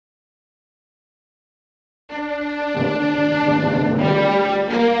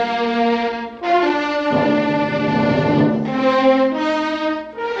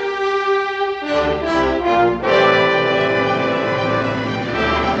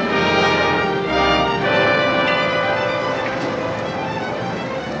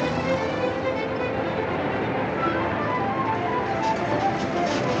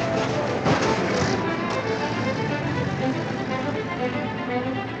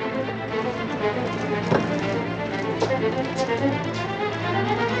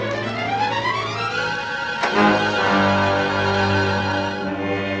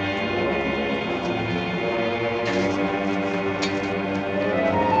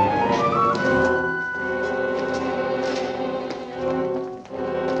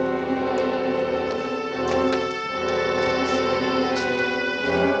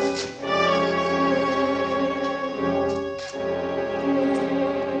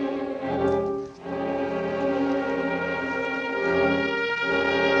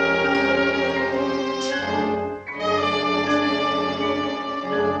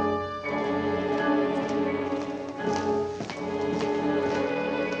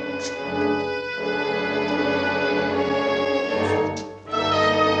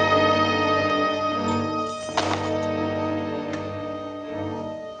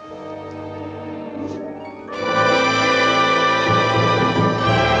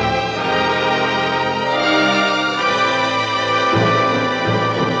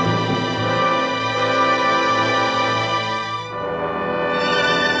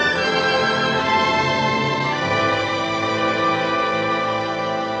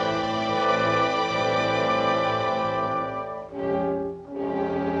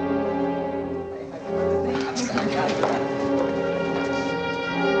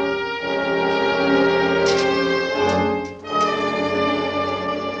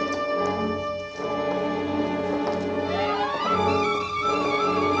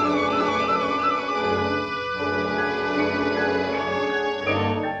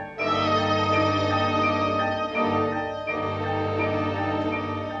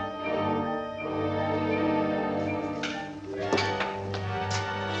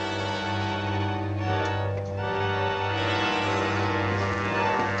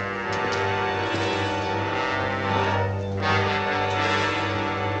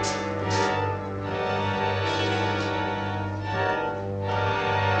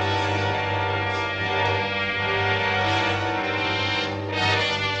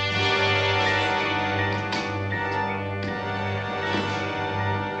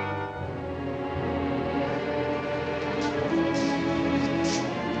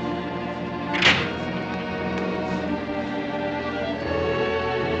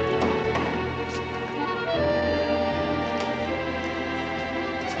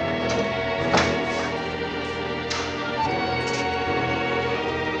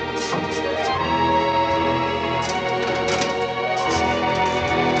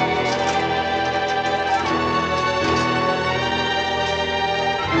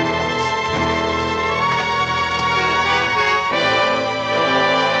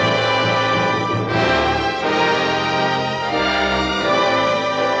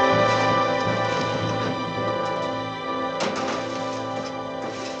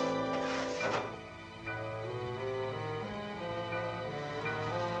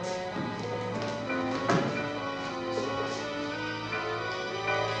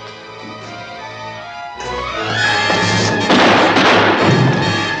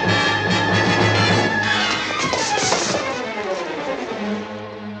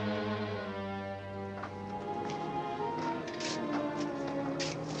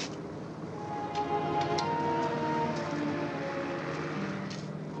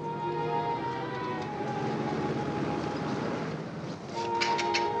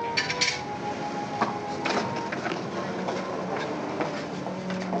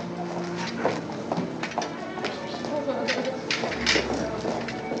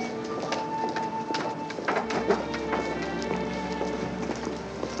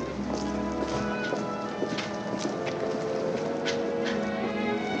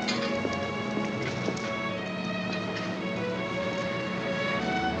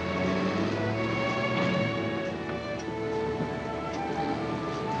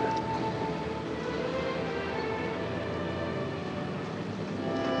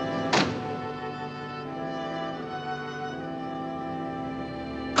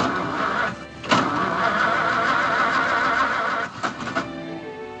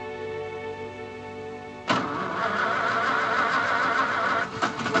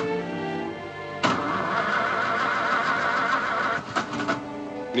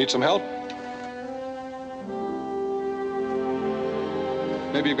Need some help?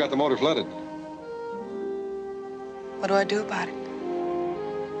 Maybe you've got the motor flooded. What do I do about it?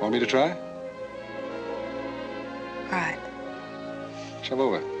 Want me to try? All right. Shove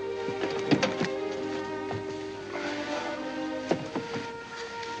over.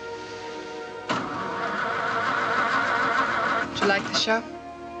 Did you like the show?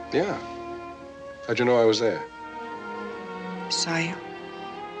 Yeah. How'd you know I was there? Saw you.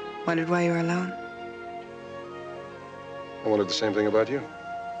 Wondered why you were alone. I wondered the same thing about you.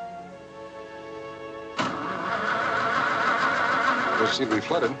 Doesn't seem to be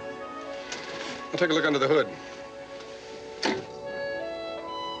flooded. I'll take a look under the hood.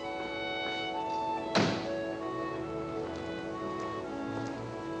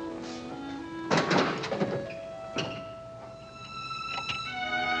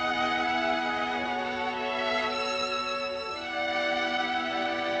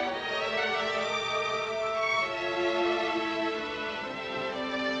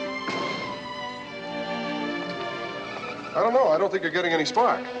 I don't know. I don't think you're getting any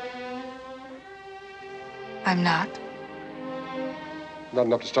spark. I'm not. Not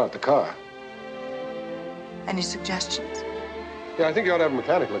enough to start the car. Any suggestions? Yeah, I think you ought to have a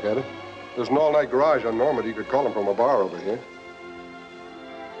mechanic look at it. There's an all-night garage on Normandy. You could call him from a bar over here.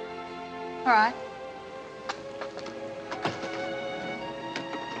 All right.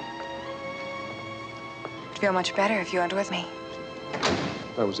 I'd feel much better if you went with me.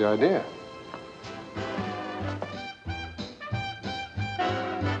 That was the idea.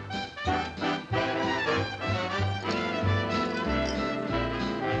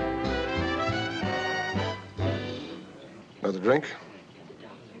 Another drink?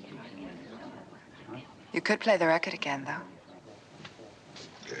 You could play the record again, though.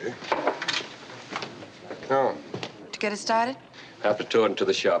 Okay. No. To get it started? Have to tow it into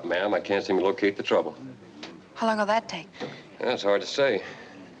the shop, ma'am. I can't seem to locate the trouble. How long will that take? That's hard to say.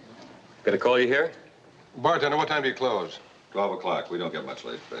 Got to call you here? Bartender, what time do you close? 12 o'clock. We don't get much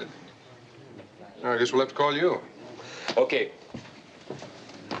late, Fred. I guess we'll have to call you. Okay.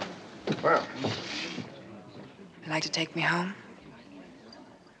 Well. You'd like to take me home?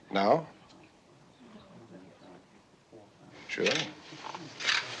 Now? Sure.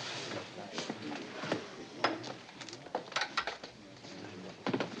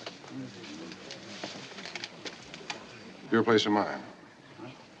 Your place or mine?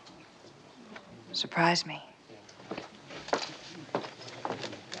 Surprise me.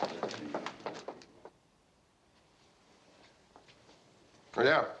 Oh,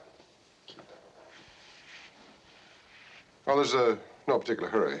 yeah. Well, there's no particular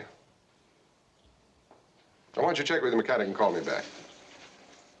hurry. Now, why don't you check with the mechanic and call me back?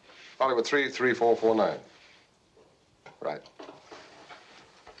 Hollywood 33449. Right.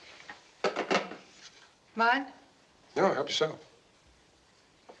 Mine? No, help yourself.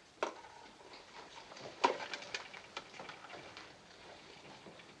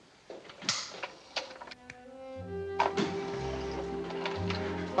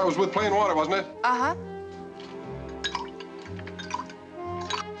 That was with plain water, wasn't it? Uh-huh.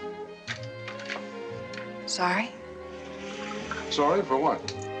 Sorry? Sorry, for what?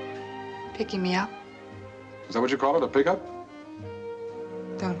 Picking me up? Is that what you call it, a pickup?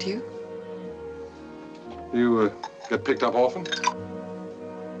 Don't you? You get picked up often?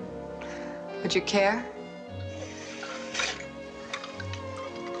 Would you care?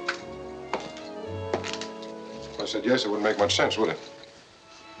 If I said yes, it wouldn't make much sense, would it?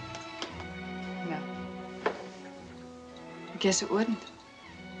 No. I guess it wouldn't.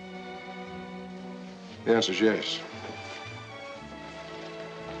 The answer's yes.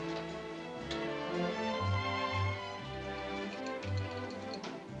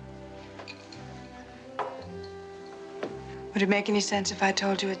 Would it make any sense if I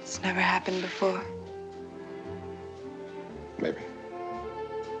told you it's never happened before? Maybe.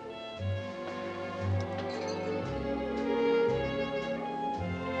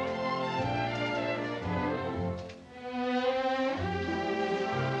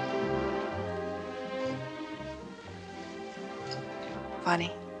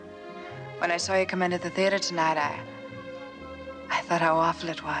 Funny. When I saw you come into the theater tonight, I thought how awful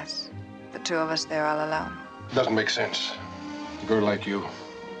it was. The two of us there all alone. Doesn't make sense. A girl like you.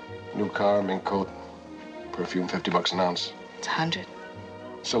 New car, mink coat, perfume, $50 an ounce. It's 100.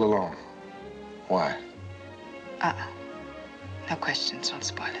 Still alone. Why? No questions. Don't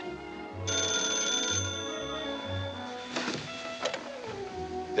spoil it.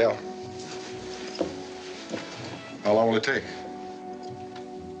 Yeah. How long will it take?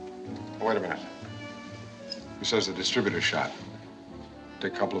 Wait a minute. He says the distributor's shot.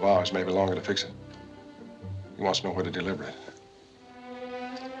 Take a couple of hours, maybe longer to fix it. He wants to know where to deliver it.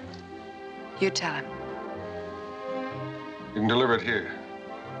 You tell him. You can deliver it here.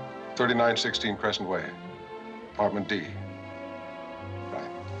 3916 Crescent Way. Apartment D. Right.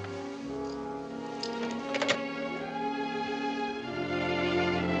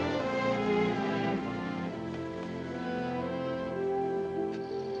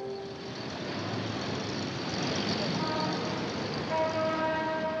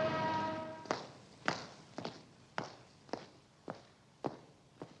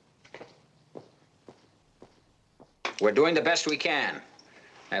 We're doing the best we can.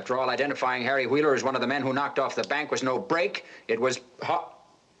 After all, identifying Harry Wheeler as one of the men who knocked off the bank was no break. It was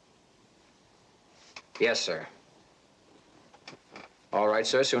Yes, sir. All right,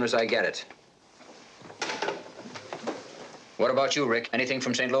 sir, as soon as I get it. What about you, Rick? Anything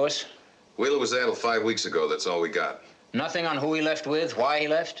from St. Louis? Wheeler was addled 5 weeks ago. That's all we got. Nothing on who he left with, why he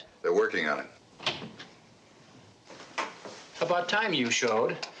left? They're working on it. About time you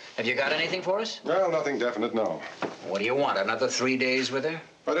showed. Have you got anything for us? No, nothing definite, no. What do you want, another 3 days with her?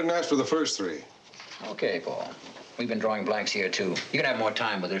 I didn't ask for the first 3. Okay, Paul. We've been drawing blanks here, too. You can have more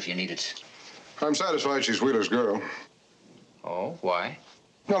time with her if you need it. I'm satisfied she's Wheeler's girl. Oh, why?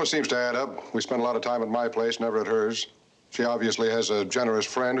 Well, it seems to add up. We spent a lot of time at my place, never at hers. She obviously has a generous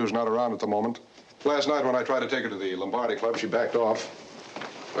friend who's not around at the moment. Last night when I tried to take her to the Lombardi Club, she backed off.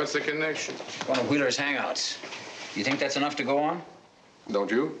 What's the connection? One of Wheeler's hangouts. You think that's enough to go on?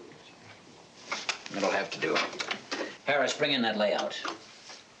 Don't you? It'll have to do. Harris, bring in that layout.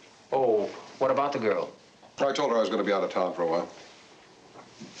 Oh, what about the girl? I told her I was going to be out of town for a while.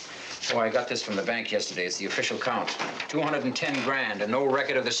 Oh, I got this from the bank yesterday. It's the official count. 210 grand and no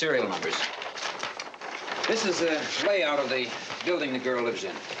record of the serial numbers. This is the layout of the building the girl lives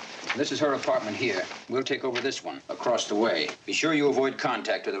in. This is her apartment here. We'll take over this one, across the way. Be sure you avoid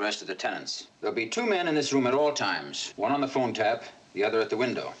contact with the rest of the tenants. There'll be 2 men in this room at all times. One on the phone tap, the other at the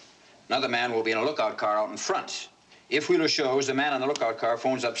window. Another man will be in a lookout car out in front. If Wheeler shows, the man on the lookout car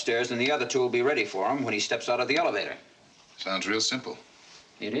phones upstairs, and the other 2 will be ready for him when he steps out of the elevator. Sounds real simple.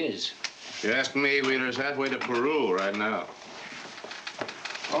 It is. You ask me, Wheeler's halfway to Peru right now.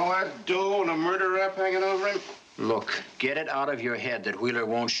 All that dough and a murder rap hanging over him? Look, get it out of your head that Wheeler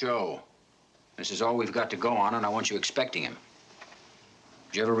won't show. This is all we've got to go on, and I want you expecting him.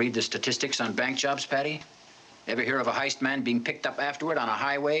 Did you ever read the statistics on bank jobs, Paddy? Ever hear of a heist man being picked up afterward on a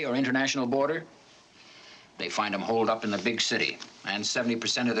highway or international border? They find him holed up in the big city, and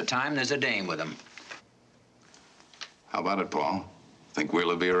 70% of the time, there's a dame with him. How about it, Paul? Think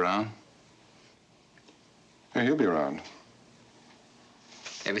Wheeler'll be around? Yeah, he'll be around.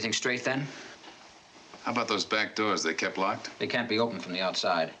 Everything straight, then? How about those back doors? They kept locked? They can't be opened from the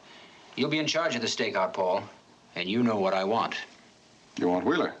outside. You'll be in charge of the stakeout, Paul, and you know what I want. You want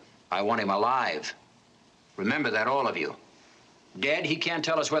Wheeler? I want him alive. Remember that, all of you. Dead, he can't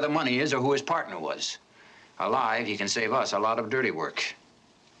tell us where the money is or who his partner was. Alive, he can save us a lot of dirty work.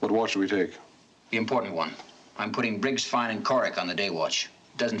 What watch do we take? The important one. I'm putting Briggs, Fine, and Corrick on the day watch.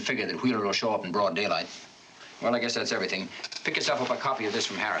 Doesn't figure that Wheeler will show up in broad daylight. Well, I guess that's everything. Pick yourself up a copy of this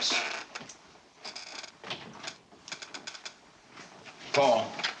from Harris. Paul.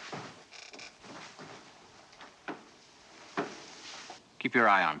 Keep your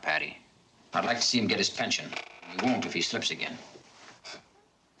eye on Paddy. I'd like to see him get his pension. He won't if he slips again.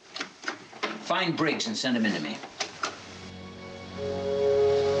 Find Briggs and send him in to me.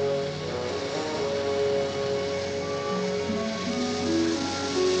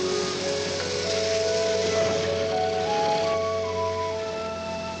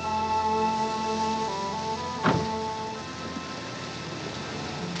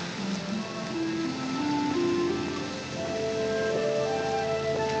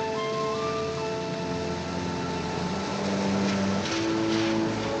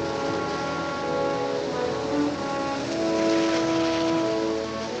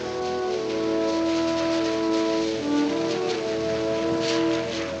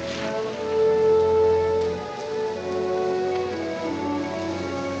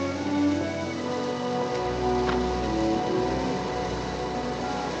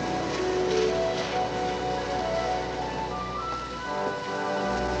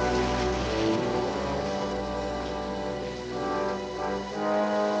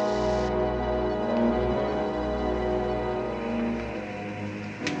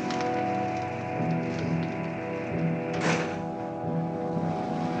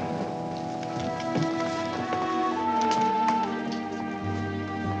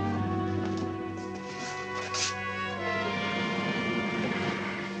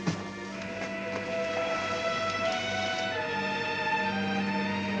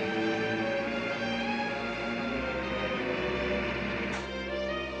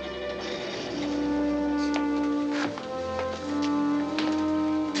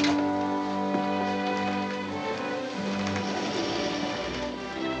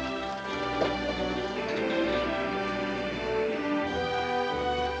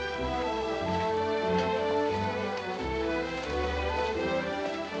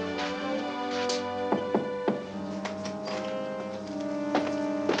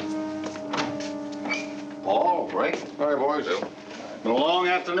 Rick. Hi, boys. Been a long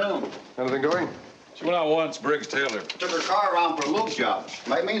afternoon. Anything doing? She went out once, Briggs Taylor. Took her car around for a lube job.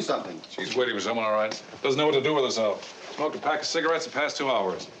 Might mean something. She's waiting for someone, all right. Doesn't know what to do with herself. Smoked a pack of cigarettes the past 2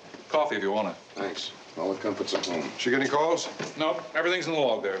 hours. Coffee if you want it. Thanks. All the comforts at home. She get any calls? Nope, everything's in the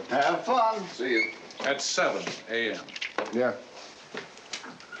log there. Have fun. See you. At 7 a.m. Yeah.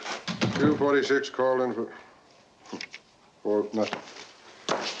 246 called in for nothing.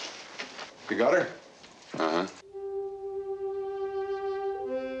 You got her? Uh-huh.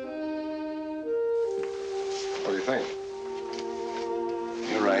 What do you think?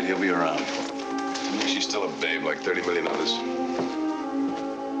 You're right, he'll be around. I think she's still a babe like 30 million others.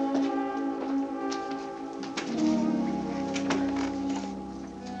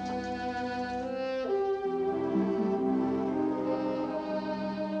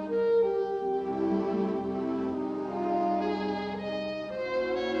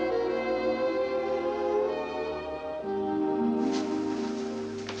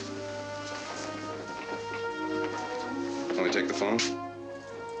 Want me to take the phone?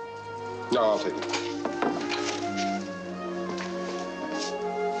 No, I'll take it.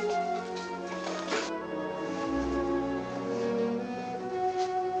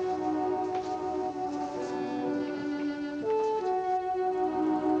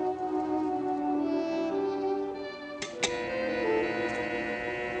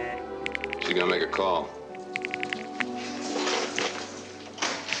 She's gonna make a call.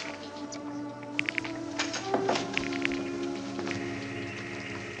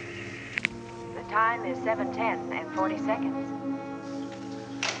 Time is 7:10 and 40 seconds.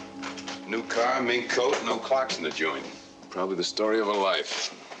 New car, mink coat, no clocks in the joint. Probably the story of a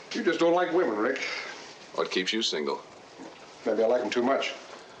life. You just don't like women, Rick. What keeps you single? Maybe I like them too much.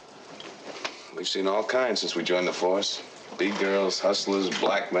 We've seen all kinds since we joined the force. Beat girls, hustlers,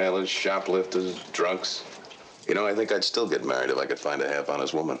 blackmailers, shoplifters, drunks. You know, I think I'd still get married if I could find a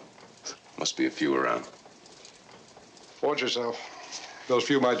half-honest woman. Must be a few around. Watch yourself. Those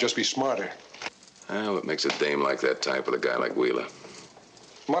few might just be smarter. Oh, what makes a dame like that type with a guy like Wheeler?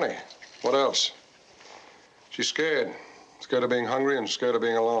 Money. What else? She's scared. Scared of being hungry and scared of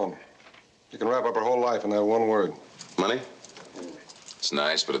being alone. You can wrap up her whole life in that one word. Money? It's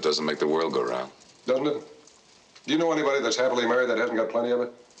nice, but it doesn't make the world go round. Doesn't it? Do you know anybody that's happily married that hasn't got plenty of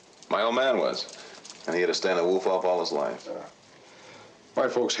it? My old man was. And he had to stand a wolf off all his life. My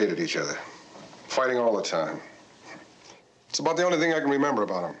folks hated each other. Fighting all the time. It's about the only thing I can remember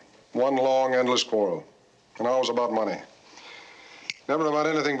about them. One long, endless quarrel. And always about money. Never about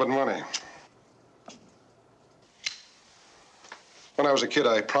anything but money. When I was a kid,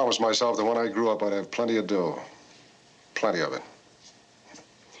 I promised myself that when I grew up, I'd have plenty of dough. Plenty of it.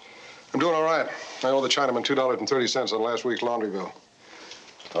 I'm doing all right. I owe the Chinaman $2.30 on last week's laundry bill.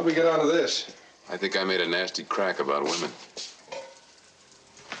 How'd we get onto this? I think I made a nasty crack about women.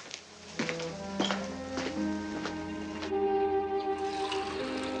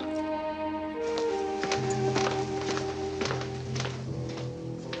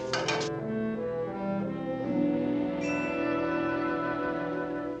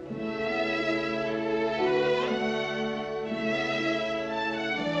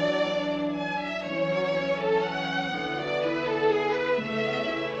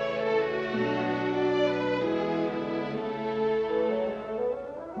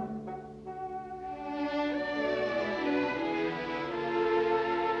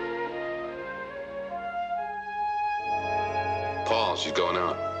 Paul, she's going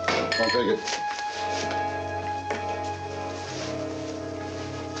out. I'll take it.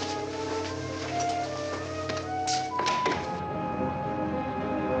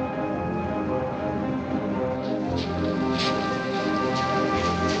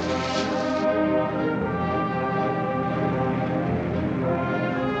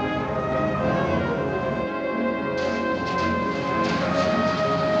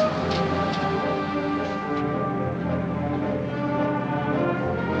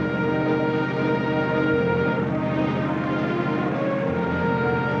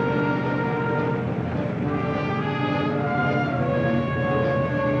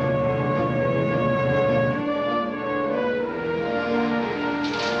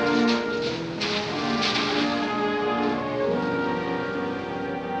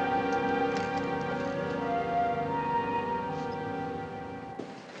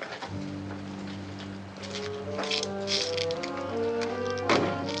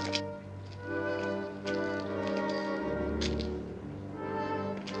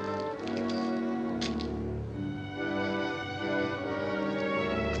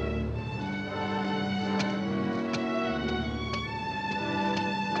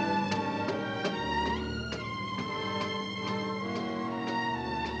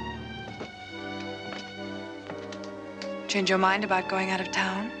 Change your mind about going out of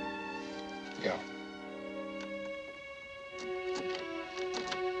town? Yeah.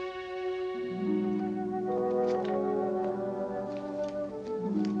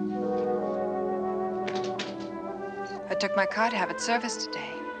 I took my car to have it serviced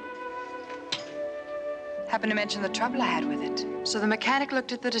today. Happened to mention the trouble I had with it. So the mechanic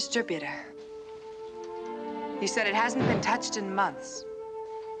looked at the distributor. He said it hasn't been touched in months.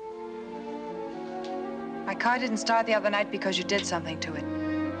 My car didn't start the other night because you did something to it.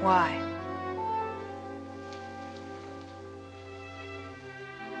 Why?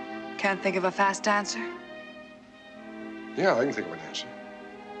 Can't think of a fast answer? Yeah, I can think of an answer.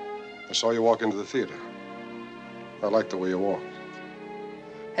 I saw you walk into the theater. I like the way you walk.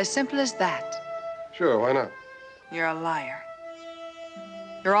 As simple as that. Sure, why not? You're a liar.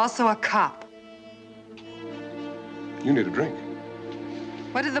 You're also a cop. You need a drink.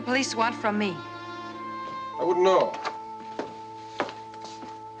 What did the police want from me? I wouldn't know.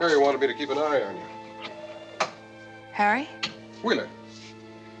 Harry wanted me to keep an eye on you. Harry? Wheeler.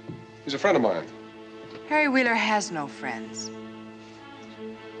 He's a friend of mine. Harry Wheeler has no friends.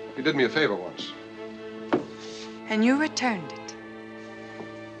 He did me a favor once. And you returned it.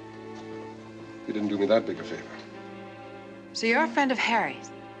 He didn't do me that big a favor. So you're a friend of Harry's?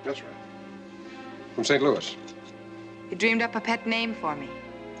 That's right. From St. Louis. He dreamed up a pet name for me.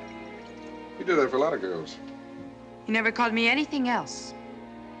 He did that for a lot of girls. He never called me anything else.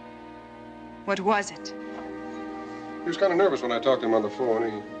 What was it? He was kind of nervous when I talked to him on the phone.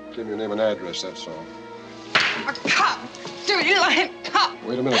 He gave me your name and address, that's all. A cop! Dude, you let him cop!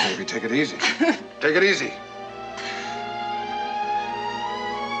 Wait a minute, baby. Take it easy. Take it easy.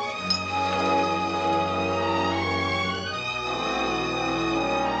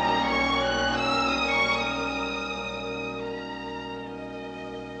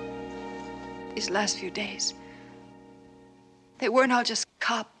 These last few days, they weren't all just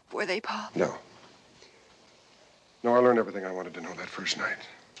cop, were they, Paul? No. No, I learned everything I wanted to know that first night.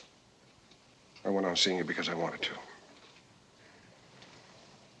 I went on seeing you because I wanted to.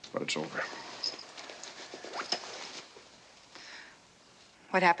 But it's over.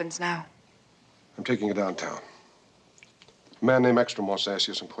 What happens now? I'm taking you downtown. A man named Eckstrom wants to ask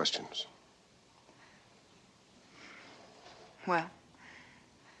you some questions. Well,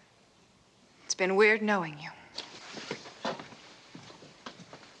 it's been weird knowing you.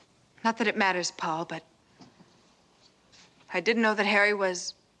 Not that it matters, Paul, but I didn't know that Harry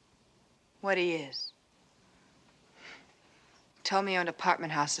was what he is. He told me he owned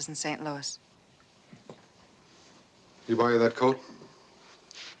apartment houses in St. Louis. He buy you that coat?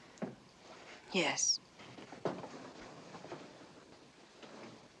 Yes.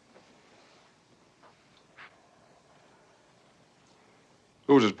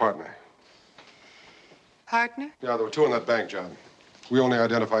 Who was his partner? Partner? Yeah, there were two on that bank job. We only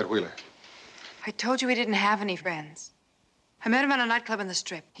identified Wheeler. I told you he didn't have any friends. I met him at a nightclub in the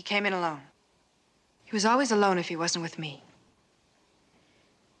Strip. He came in alone. He was always alone if he wasn't with me.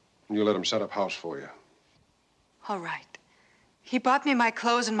 And you let him set up house for you. All right. He bought me my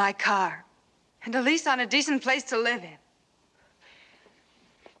clothes and my car. And a lease on a decent place to live in.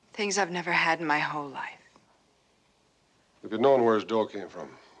 Things I've never had in my whole life. If you'd known where his dough came from,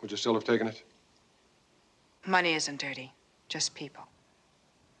 would you still have taken it? Money isn't dirty, just people.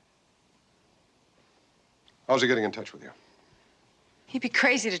 How's he getting in touch with you? He'd be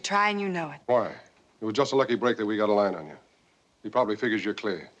crazy to try, and you know it. Why? It was just a lucky break that we got a line on you. He probably figures you're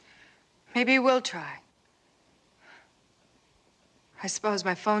clear. Maybe he will try. I suppose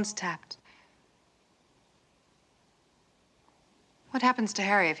my phone's tapped. What happens to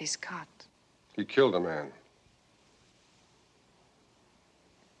Harry if he's caught? He killed a man.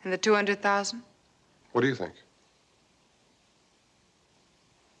 And the 200,000? What do you think?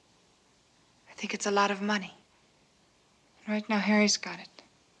 I think it's a lot of money. And right now, Harry's got it.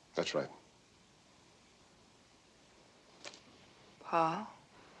 That's right. Paul?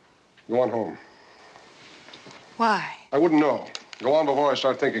 Go on home. Why? I wouldn't know. Go on before I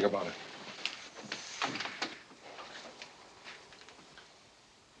start thinking about it.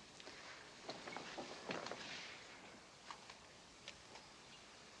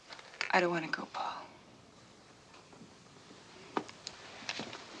 I don't want to go, Paul.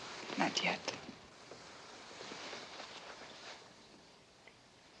 Not yet.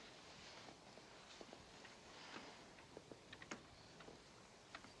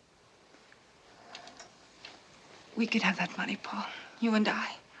 We could have that money, Paul. You and I.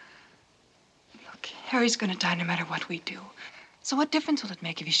 Look, Harry's gonna die no matter what we do. So what difference will it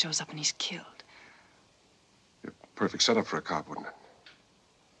make if he shows up and he's killed? Perfect setup for a cop, wouldn't it?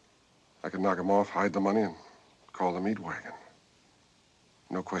 I could knock him off, hide the money, and called the meat wagon.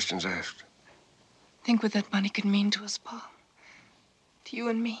 No questions asked. Think what that money could mean to us, Paul. To you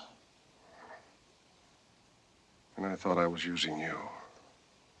and me. And I thought I was using you.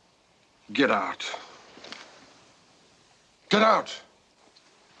 Get out. Get out!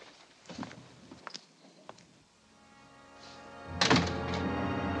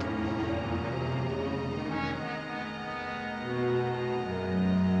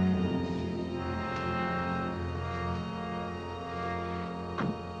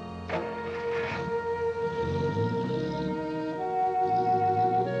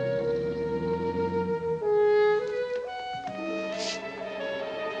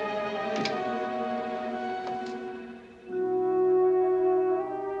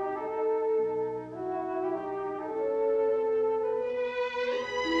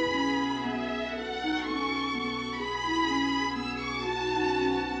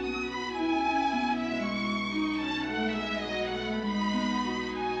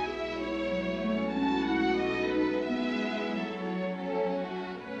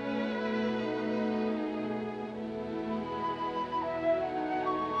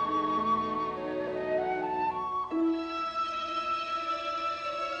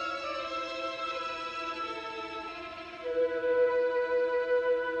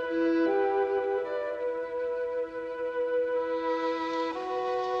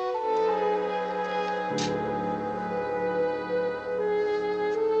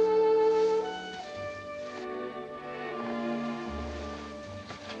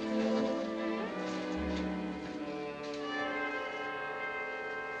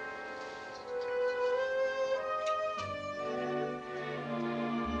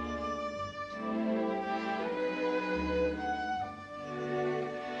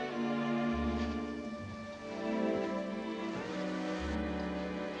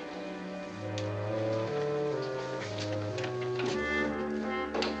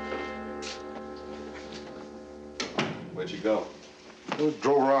 Where'd you go?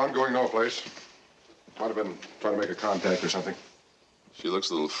 Drove around, going no place. Might have been trying to make a contact or something. She looks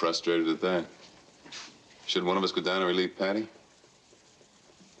a little frustrated at that. Should one of us go down and relieve Paddy?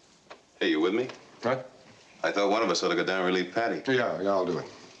 Hey, you with me? What? I thought one of us ought to go down and relieve Paddy. Yeah, I'll do it.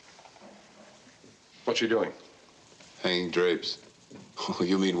 What's she doing? Hanging drapes. Oh,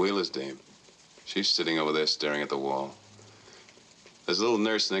 you mean Wheeler's dame. She's sitting over there staring at the wall. There's a little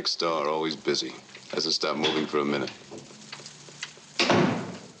nurse next door, always busy. Hasn't stopped moving for a minute.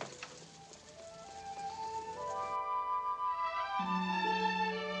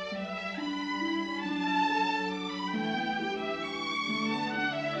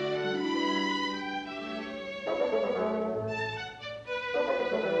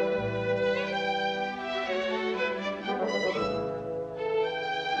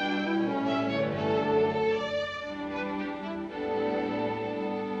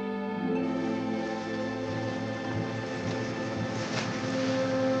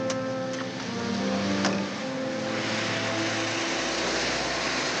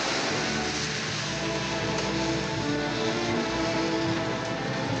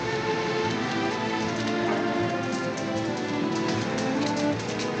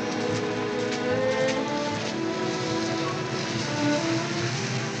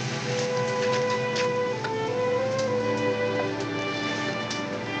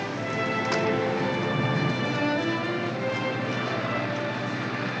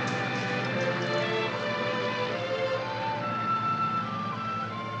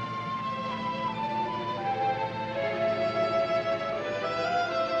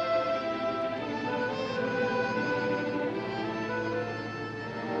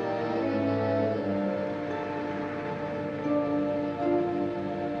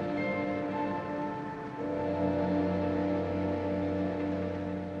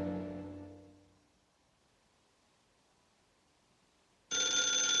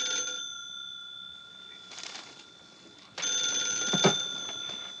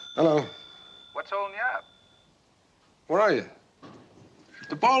 Hello. What's holding you up? Where are you?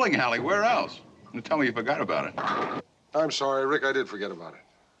 The bowling alley. Where else? You tell me you forgot about it. I'm sorry, Rick. I did forget about it.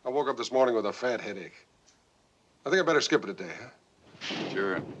 I woke up this morning with a fat headache. I think I better skip it today, huh?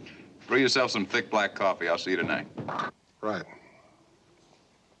 Sure. Brew yourself some thick black coffee. I'll see you tonight. Right.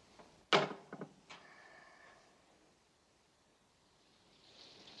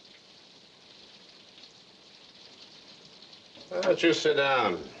 Why don't you sit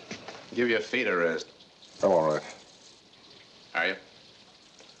down? Give your feet a rest. I'm all right. Are you?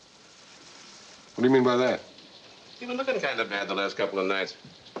 What do you mean by that? You've been looking kind of bad the last couple of nights.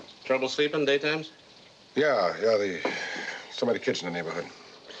 Trouble sleeping daytimes? Yeah, somebody kids in the neighborhood.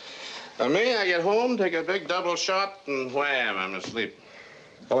 And me, I get home, take a big double shot, and wham, I'm asleep.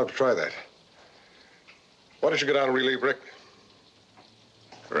 I'll have to try that. Why don't you go down and relieve Rick?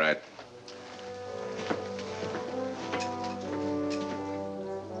 Right.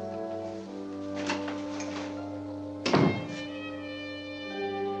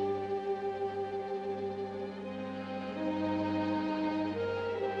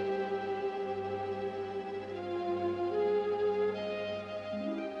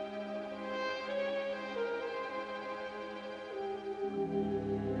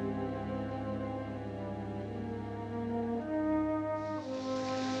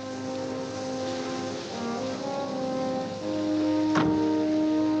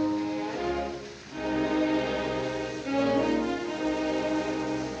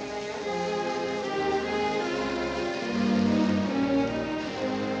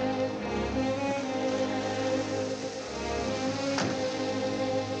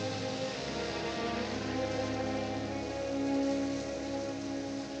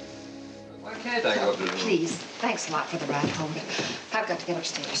 Can't I go to the room? Please. Thanks a lot for the ride home, but I've got to get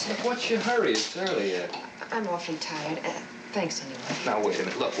upstairs. Look, what's your hurry? It's early yet. I'm awfully tired. Thanks anyway. Now, wait a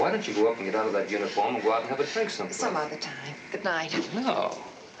minute. Look, why don't you go up and get out of that uniform and go out and have a drink someplace? Some other time. Good night. No.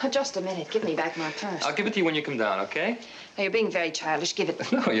 Just a minute. Give me back my purse. I'll give it to you when you come down, okay? Now, you're being very childish. Give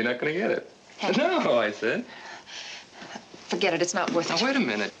it. No, you're not going to get it. No, I said. Forget it. It's not worth it. Now, wait a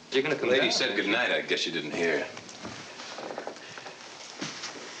minute. You're going to come The lady down. said goodnight. I guess you didn't hear.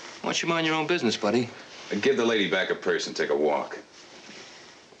 Why don't you mind your own business, buddy? Give the lady back her purse and take a walk.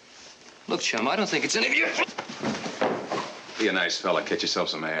 Look, chum, I don't think it's any of your... Be a nice fella. Catch yourself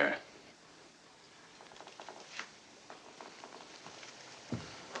some air.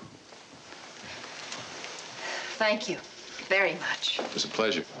 Thank you very much. It was a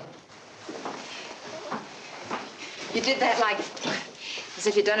pleasure. You did that like as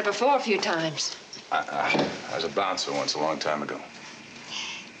if you'd done it before a few times. I was a bouncer once, a long time ago.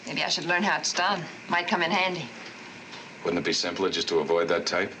 Maybe I should learn how it's done. Might come in handy. Wouldn't it be simpler just to avoid that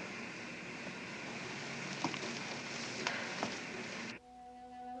type?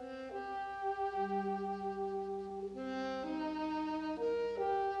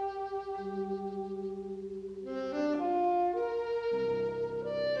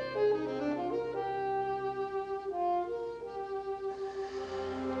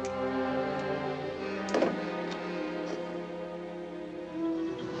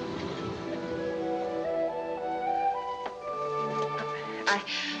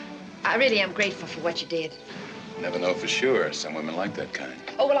 I really am grateful for what you did. Never know for sure. Some women like that kind.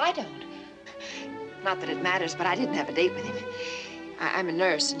 Oh, well, I don't. Not that it matters, but I didn't have a date with him. I'm a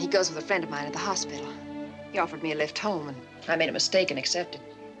nurse, and he goes with a friend of mine at the hospital. He offered me a lift home, and I made a mistake and accepted.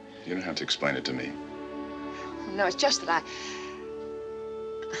 You don't have to explain it to me. No, it's just that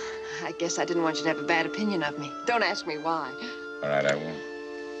I guess I didn't want you to have a bad opinion of me. Don't ask me why. All right, I won't.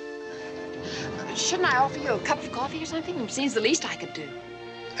 Shouldn't I offer you a cup of coffee or something? It seems the least I could do.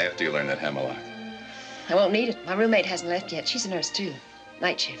 After you learn that hammerlock. I won't need it. My roommate hasn't left yet. She's a nurse, too.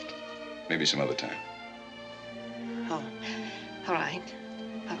 Night shift. Maybe some other time. Oh, all right.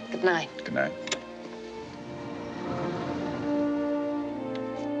 Good night. Good night.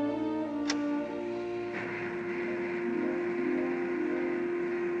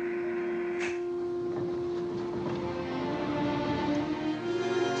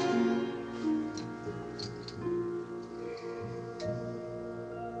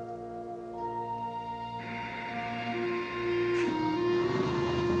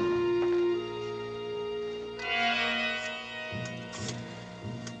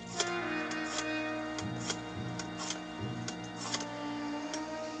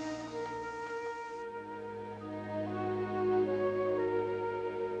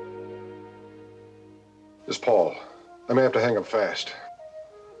 This is Paul. I may have to hang up fast.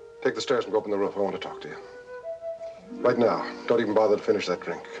 Take the stairs and go up on the roof. I want to talk to you. Right now. Don't even bother to finish that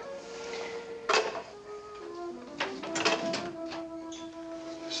drink.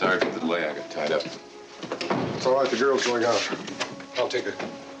 Sorry for the delay. I got tied up. It's all right. The girl's going out. I'll take her.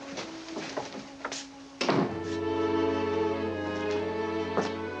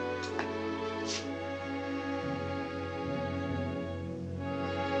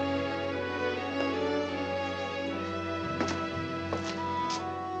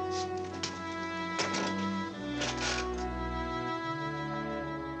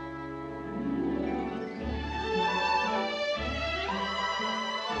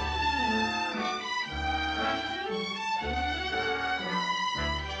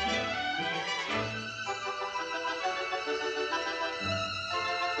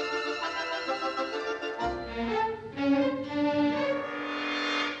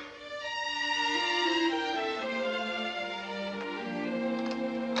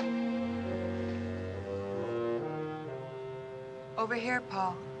 Over here,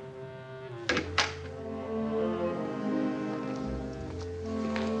 Paul.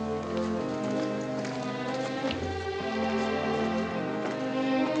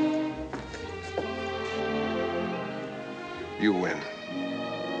 You win.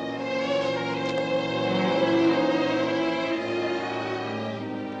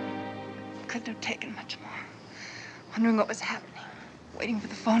 Couldn't have taken much more. Wondering what was happening. Waiting for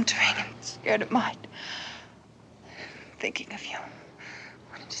the phone to ring and scared it might. Thinking of you.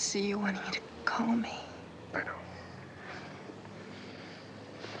 Wanting to see you, wanting you to call me. I know.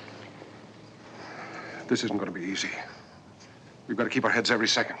 This isn't going to be easy. We've got to keep our heads every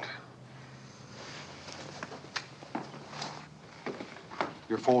second.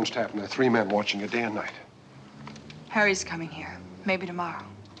 Your phone's tapped, and there are 3 men watching you day and night. Harry's coming here. Maybe tomorrow.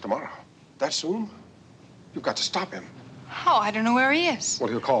 Tomorrow? That soon? You've got to stop him. Oh, I don't know where he is. Well,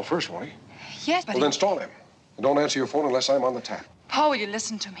 he'll call first, won't he? Yes, but Well, then stall him. And don't answer your phone unless I'm on the tap. Paul, will you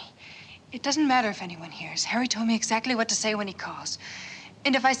listen to me? It doesn't matter if anyone hears. Harry told me exactly what to say when he calls.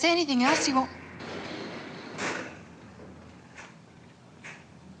 And if I say anything else, he won't...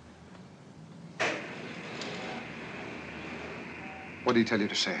 What did he tell you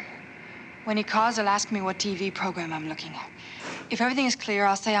to say? When he calls, he'll ask me what TV program I'm looking at. If everything is clear,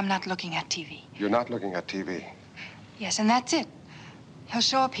 I'll say I'm not looking at TV. You're not looking at TV. Yes, and that's it. He'll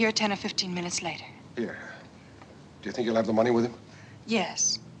show up here 10 or 15 minutes later. Here. Do you think you'll have the money with him?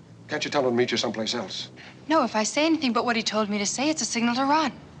 Yes. Can't you tell him to meet you someplace else? No, if I say anything but what he told me to say, it's a signal to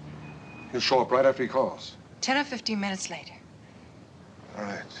run. He'll show up right after he calls. 10 or 15 minutes later. All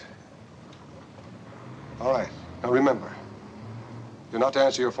right. All right. Now remember, you're not to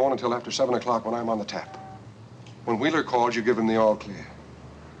answer your phone until after 7 o'clock when I'm on the tap. When Wheeler calls, you give him the all clear.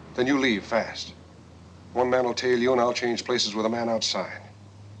 Then you leave fast. One man will tail you, and I'll change places with a man outside.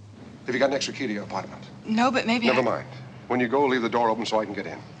 Have you got an extra key to your apartment? No, but maybe Never mind. When you go, leave the door open so I can get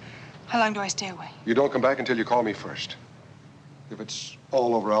in. How long do I stay away? You don't come back until you call me first. If it's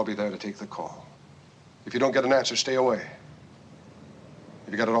all over, I'll be there to take the call. If you don't get an answer, stay away.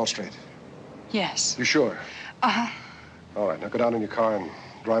 Have you got it all straight? Yes. You sure? Uh-huh. All right, now go down in your car and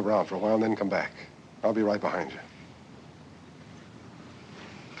drive around for a while and then come back. I'll be right behind you.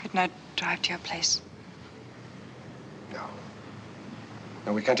 Couldn't I drive to your place? No.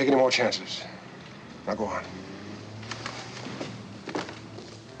 No, we can't take any more chances. Now go on.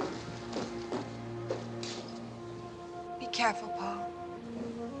 Be careful, Paul.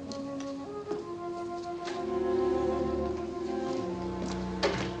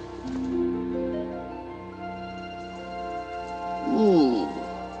 Ooh,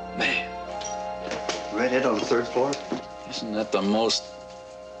 man. Redhead on the 3rd floor? Isn't that the most...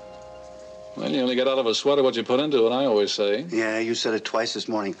 Well, you only get out of a sweater what you put into it, I always say. Yeah, you said it twice this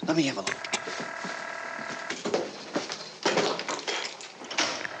morning. Let me have a look.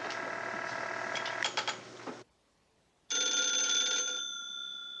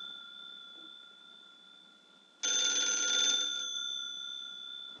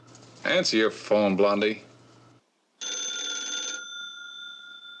 Answer your phone, Blondie.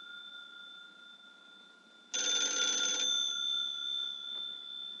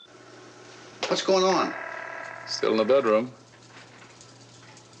 What's going on? Still in the bedroom.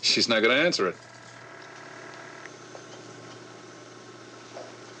 She's not going to answer it.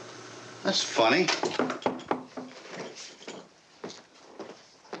 That's funny.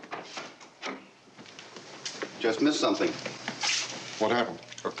 Just missed something. What happened?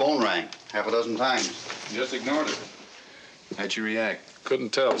 Her phone rang half a dozen times. Just ignored it. How'd you react? Couldn't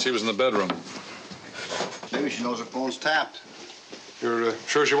tell. She was in the bedroom. Maybe she knows her phone's tapped. You're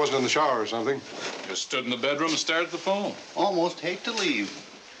sure she wasn't in the shower or something? Just stood in the bedroom and stared at the phone. Almost hate to leave.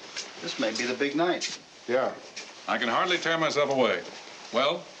 This may be the big night. Yeah. I can hardly tear myself away.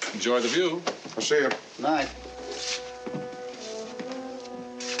 Well, enjoy the view. I'll see you. Night.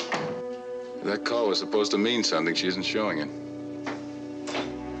 That call was supposed to mean something. She isn't showing it.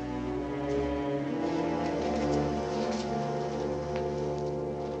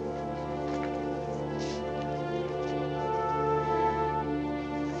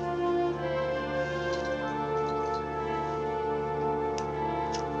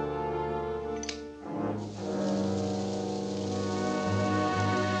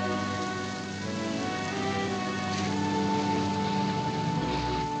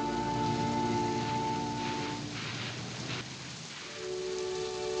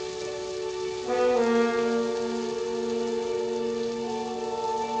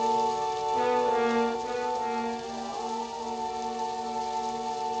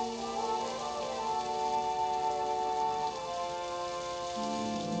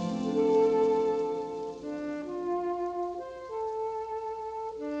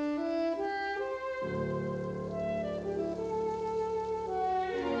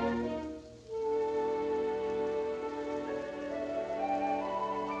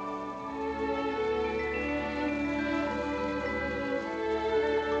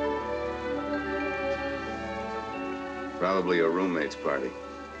 Probably a roommate's party.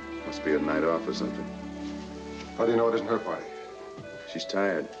 Must be a night off or something. How do you know it isn't her party? She's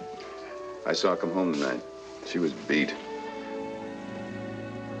tired. I saw her come home tonight. She was beat.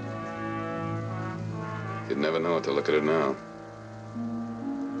 You'd never know it to look at her now.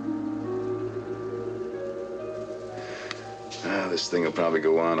 This thing will probably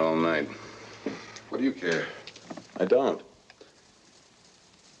go on all night. What do you care? I don't.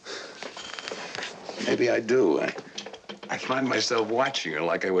 Maybe I do. I find myself watching her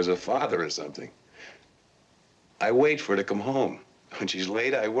like I was a father or something. I wait for her to come home. When she's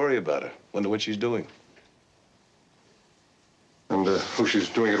late, I worry about her. Wonder what she's doing. And who she's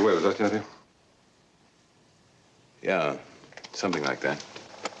doing it with, is that the idea? Yeah, something like that.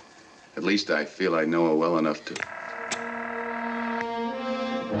 At least I feel I know her well enough to...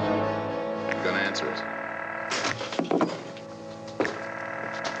 I'm gonna answer it.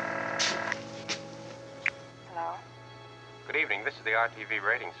 Hello? Good evening. This is the RTV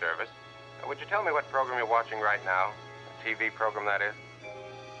rating service. Would you tell me what program you're watching right now? A TV program, that is?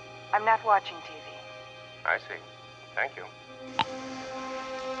 I'm not watching TV. I see. Thank you.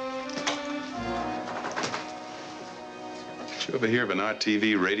 Did you ever hear of an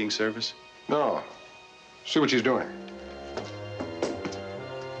RTV rating service? No. See what she's doing.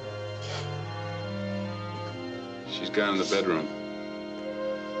 She's gone in the bedroom.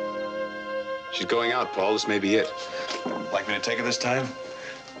 She's going out, Paul. This may be it. Like me to take her this time?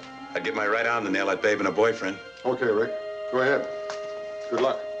 I'd get my right arm to nail that babe and her boyfriend. Okay, Rick. Go ahead. Good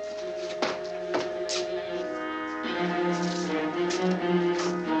luck.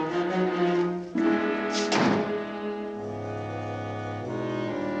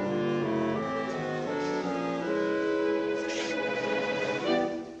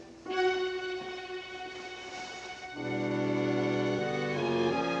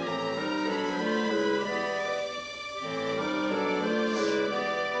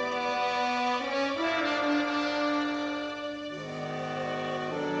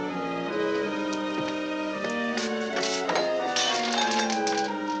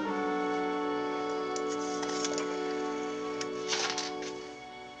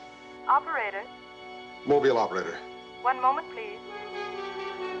 Operator. Mobile operator. One moment, please.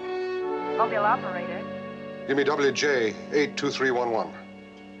 Mobile operator. Give me WJ 82311.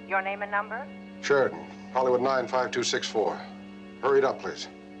 Your name and number? Sheridan, Hollywood 95264. Hurry it up, please.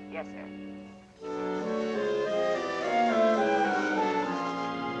 Yes, sir.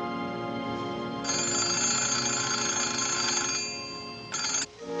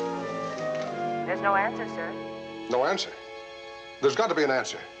 There's no answer, sir. No answer? There's got to be an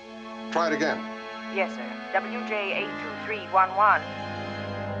answer. Try it again. Yes, sir. WJ 82311.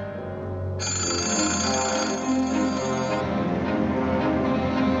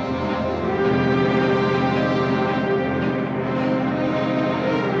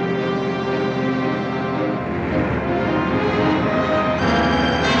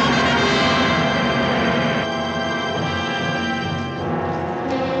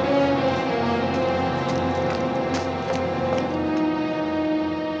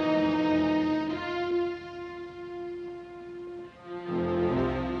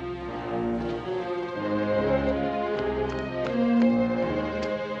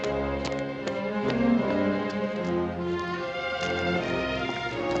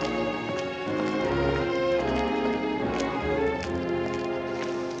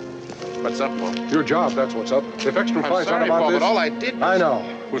 What's up, Paul? Your job, that's what's up. If Eckstrom finds out about Paul, this... but all I did was... I know.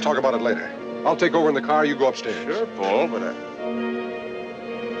 We'll talk about it later. I'll take over in the car. You go upstairs. Sure, Paul, but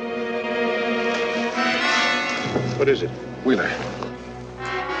What is it? Wheeler.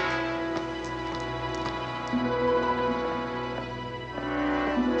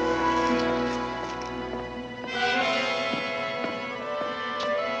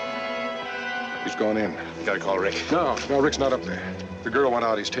 He's gone in. You gotta call Rick. No, Rick's not up there. The girl went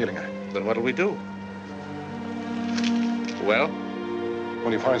out. He's tailing her. Then what'll we do? Well?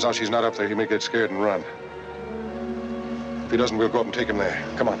 When he finds out she's not up there, he may get scared and run. If he doesn't, we'll go up and take him there.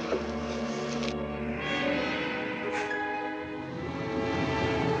 Come on.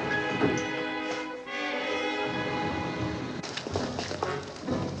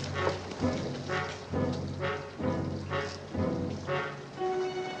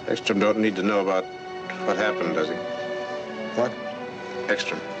 Eckstrom don't need to know about what happened, does he? What?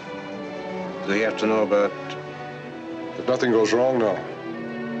 Eckstrom. Does he have to know about... If nothing goes wrong, no.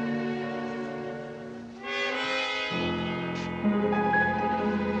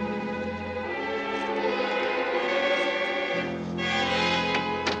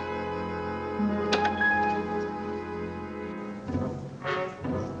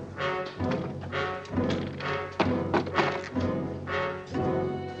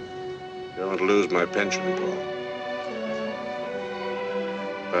 to lose my pension, Paul.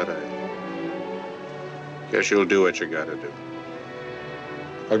 But I guess you'll do what you gotta do.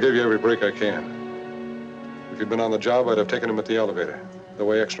 I'll give you every break I can. If you'd been on the job, I'd have taken him at the elevator, the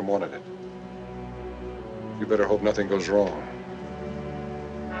way Eckstrom wanted it. You better hope nothing goes wrong.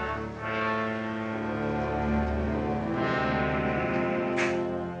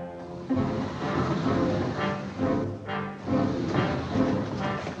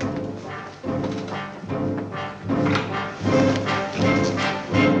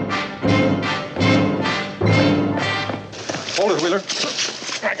 Hold it, Wheeler.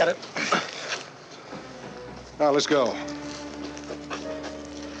 I got it. Now, let's go.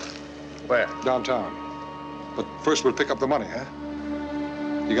 Where? Downtown. But first, we'll pick up the money, huh?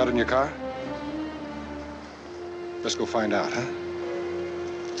 You got it in your car? Let's go find out, huh?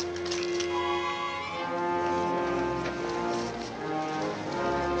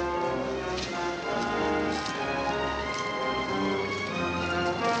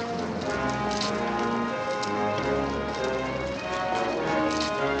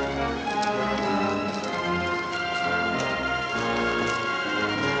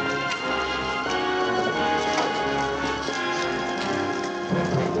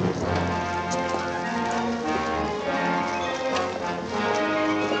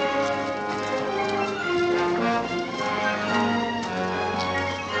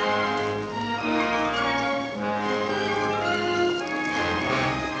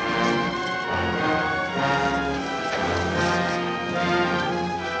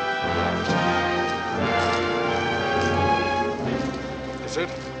 That's it?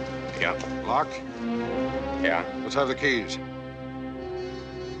 Yeah. Locked? Yeah. Let's have the keys.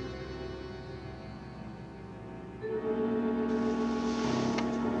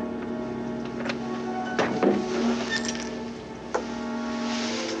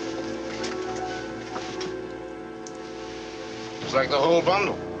 It's like the whole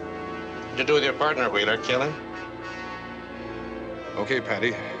bundle. What'd you do with your partner, Wheeler? Kill him? Okay,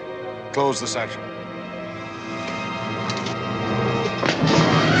 Paddy. Close the section.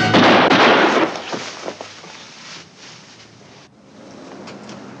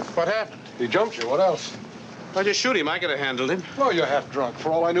 What happened? He jumped you. What else? Why'd you shoot him? I could have handled him. Oh, you're half drunk. For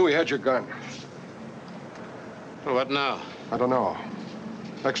all I knew, he had your gun. Well, what now? I don't know.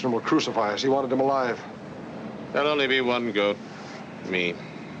 Eckstrom will crucify us. He wanted him alive. There'll only be one goat. Me.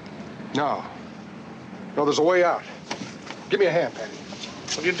 No. No, there's a way out. Give me a hand, Paddy.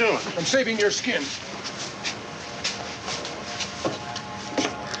 What are you doing? I'm saving your skin.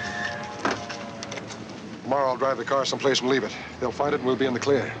 Tomorrow I'll drive the car someplace and leave it. They'll find it and we'll be in the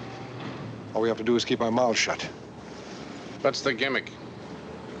clear. All we have to do is keep our mouths shut. What's the gimmick?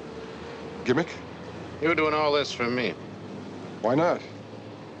 Gimmick? You're doing all this for me. Why not?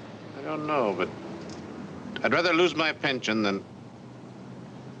 I don't know, but I'd rather lose my pension than...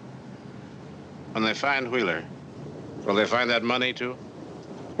 When they find Wheeler, will they find that money, too?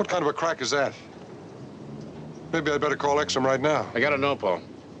 What kind of a crack is that? Maybe I'd better call Eckstrom right now. I gotta know, Paul.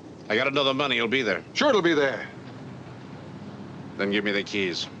 I gotta know the money will be there. Sure it'll be there. Then give me the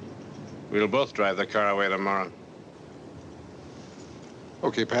keys. We'll both drive the car away tomorrow.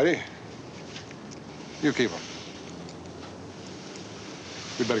 Okay, Paddy. You keep them.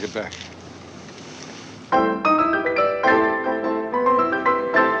 We'd better get back.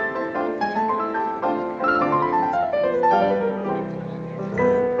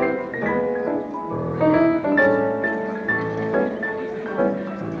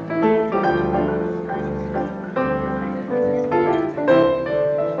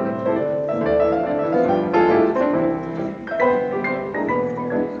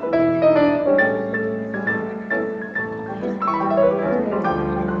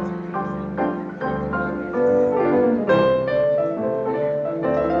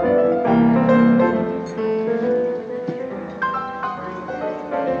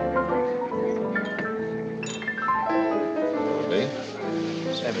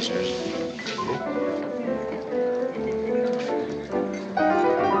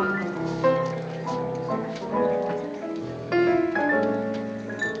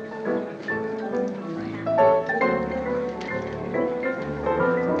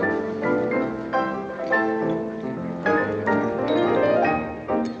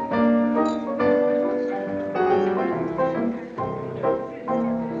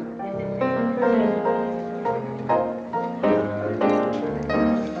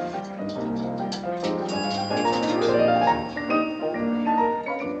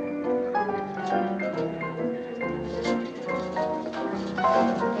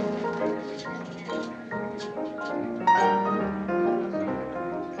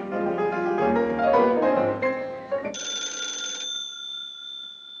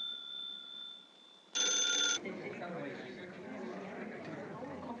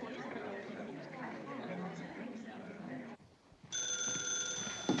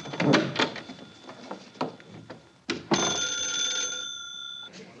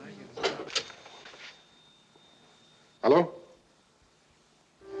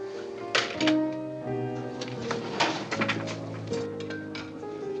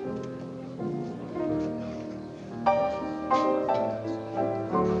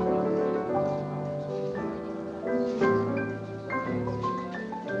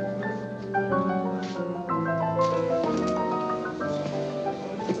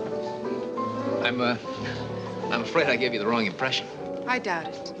 I'm afraid I gave you the wrong impression. I doubt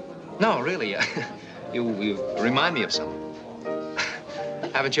it. No, really. You remind me of someone.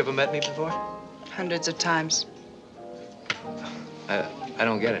 Haven't you ever met me before? Hundreds of times. I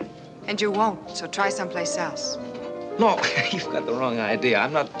don't get it. And you won't, so try someplace else. No, you've got the wrong idea.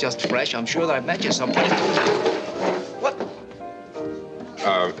 I'm not just fresh. I'm sure that I've met you someplace. What?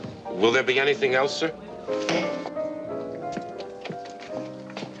 Will there be anything else, sir?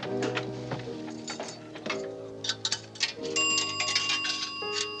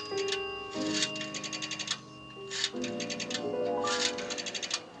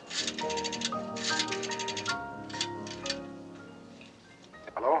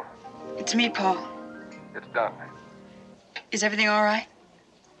 Hello? It's me, Paul. It's done. Is everything all right?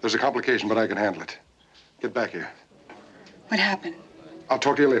 There's a complication, but I can handle it. Get back here. What happened? I'll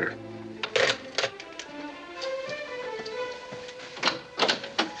talk to you later.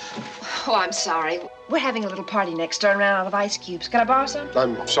 Oh, I'm sorry. We're having a little party next door and ran out of ice cubes. Can I borrow some?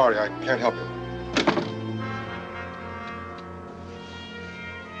 I'm sorry, I can't help you.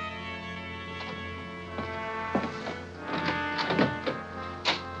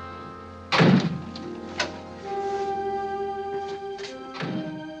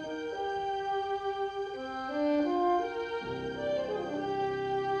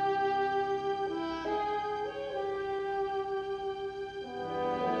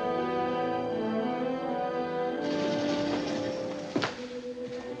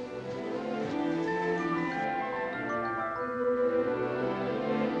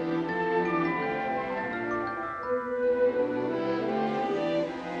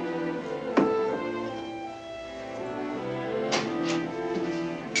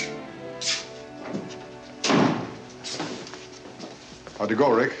 How'd you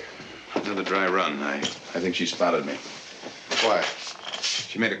go, Rick? Another dry run. I think she spotted me. Why?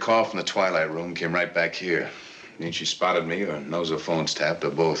 She made a call from the Twilight Room, came right back here. Means she spotted me or knows her phone's tapped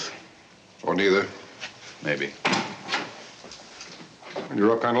or both. Or neither. Maybe.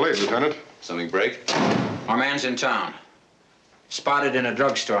 You're up kind of late, Lieutenant. Something break? Our man's in town. Spotted in a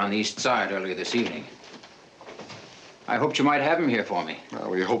drugstore on the east side earlier this evening. I hoped you might have him here for me. Well,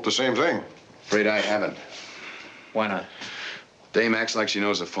 we hope the same thing. Afraid I haven't. Why not? Dame acts like she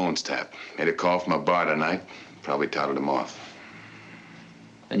knows her phone's tapped. Made a call from a bar tonight. Probably touted him off.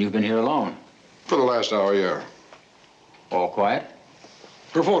 Then you've been here alone? For the last hour, yeah. All quiet?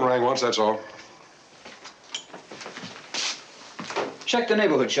 Her phone rang once, that's all. Check the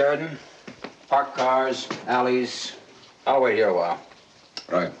neighborhood, Sheridan. Parked cars, alleys. I'll wait here a while.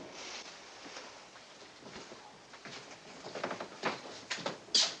 Right.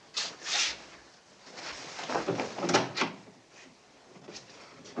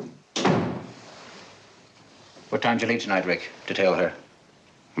 What time did you leave tonight, Rick, to tail her?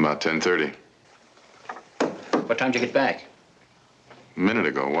 About 10:30. What time did you get back? A minute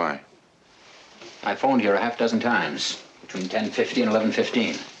ago. Why? I phoned here a half dozen times, between 10:50 and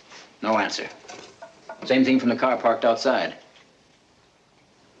 11:15. No answer. Same thing from the car parked outside.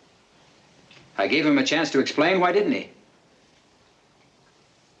 I gave him a chance to explain. Why didn't he?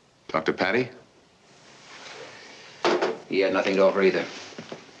 Talk to Paddy? He had nothing to offer either.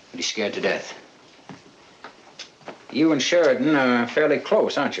 But he's scared to death. You and Sheridan are fairly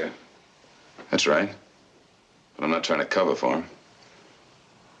close, aren't you? That's right. But I'm not trying to cover for him.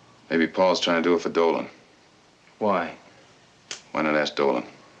 Maybe Paul's trying to do it for Dolan. Why? Why not ask Dolan?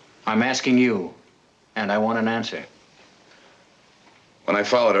 I'm asking you, and I want an answer. When I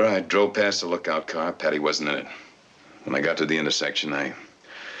followed her, I drove past the lookout car. Paddy wasn't in it. When I got to the intersection, I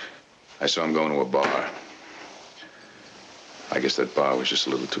saw him going to a bar. I guess that bar was just a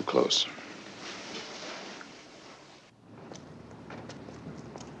little too close.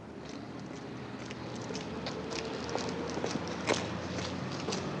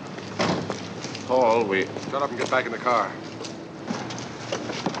 Paul, shut up and get back in the car.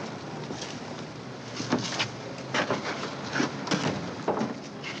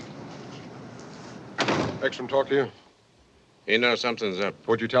 Eckstrom talk to you? He knows something's up.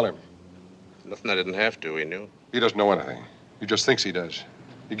 What'd you tell him? Nothing I didn't have to, he knew. He doesn't know anything. He just thinks he does.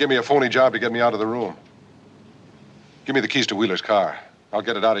 He gave me a phony job to get me out of the room. Give me the keys to Wheeler's car. I'll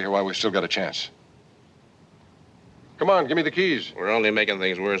get it out of here while we've still got a chance. Come on, give me the keys. We're only making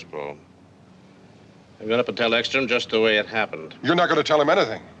things worse, Paul. I'm going up and tell Eckstrom just the way it happened. You're not going to tell him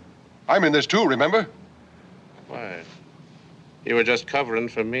anything. I'm in this too, remember? Why? You were just covering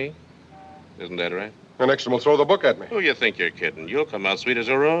for me? Isn't that right? And Eckstrom will throw the book at me. Who you think you're kidding? You'll come out sweet as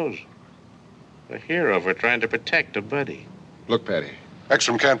a rose. A hero for trying to protect a buddy. Look, Paddy,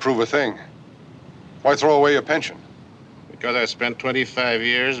 Eckstrom can't prove a thing. Why throw away your pension? We Because I spent 25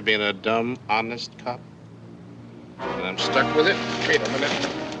 years being a dumb, honest cop. And I'm stuck with it? Wait a minute.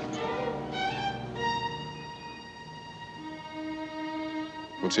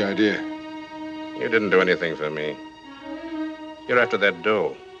 What's the idea? You didn't do anything for me. You're after that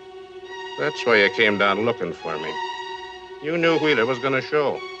dough. That's why you came down looking for me. You knew Wheeler was going to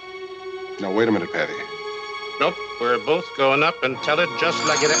show. Now, wait a minute, Paddy. Nope, we're both going up and tell it just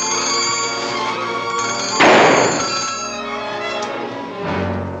like it is.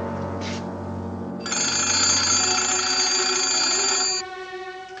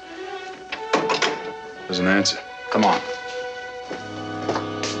 There's an answer. Come on.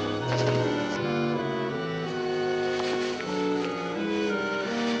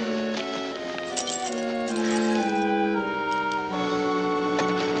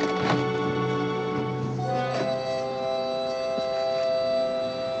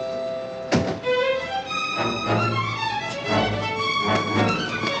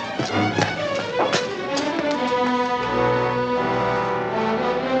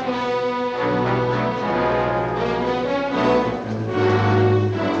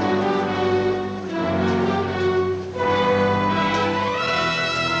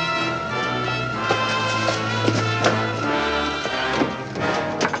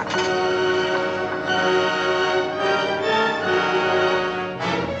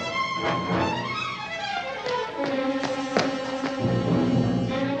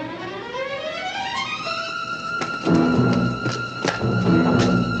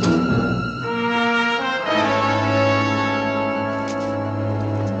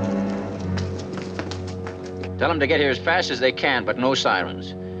 Tell them to get here as fast as they can, but no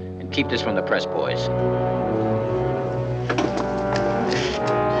sirens. And keep this from the press boys.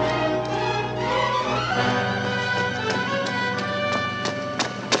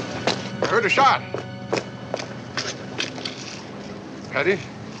 I heard a shot. Paddy?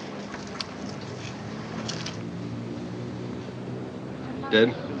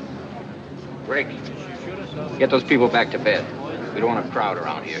 Dead? Rick, get those people back to bed. We don't want a crowd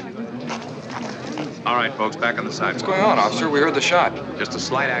around here. All right, folks, back on the sidewalk. What's going on, officer? We heard the shot. Just a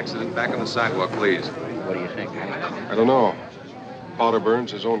slight accident. Back on the sidewalk, please. What do you think? I don't know. Powder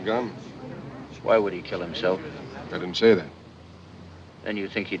burns his own gun. Why would he kill himself? I didn't say that. Then you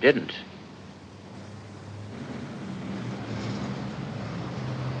think he didn't.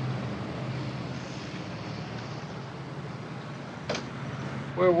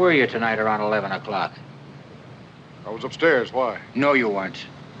 Where were you tonight around 11 o'clock? I was upstairs. Why? No, you weren't.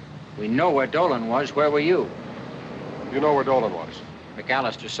 We know where Dolan was. Where were you? You know where Dolan was?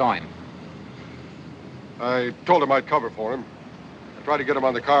 McAllister saw him. I told him I'd cover for him. I tried to get him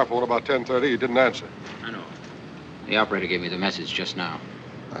on the car phone about 10:30. He didn't answer. I know. The operator gave me the message just now.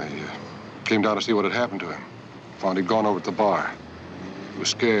 I came down to see what had happened to him. Found he'd gone over to the bar. He was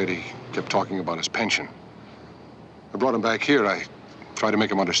scared. He kept talking about his pension. I brought him back here. I tried to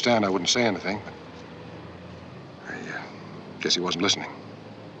make him understand I wouldn't say anything, but I guess he wasn't listening.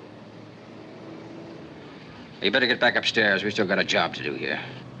 You better get back upstairs. We still got a job to do here.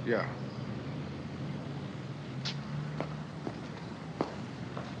 Yeah.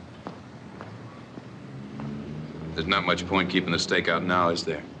 There's not much point keeping the stakeout now, is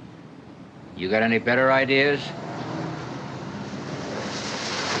there? You got any better ideas?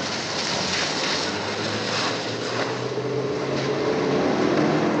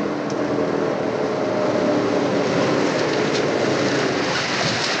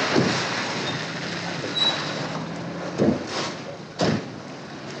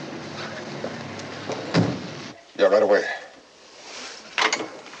 Yeah, right away.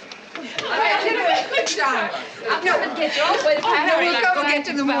 Good job. I'm coming to get you all the way to Paddy. We'll go get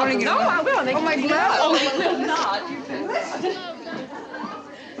to the morning. No, I will. Oh, my God. Oh, you will not. You will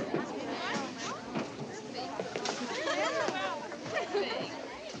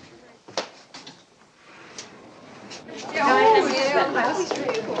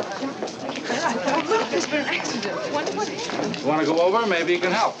There's been an accident. You want to go over? Maybe you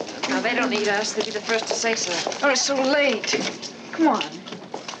can help. No, they don't need us. They'll be the first to say so. Oh, it's so late. Come on.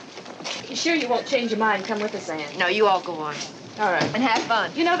 You sure you won't change your mind and come with us, Ann? No, you all go on. All right. And have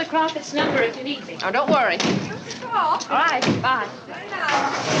fun. You know the Crofts' number if you need me. Oh, don't worry. All right. Bye.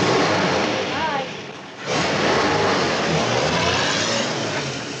 Bye.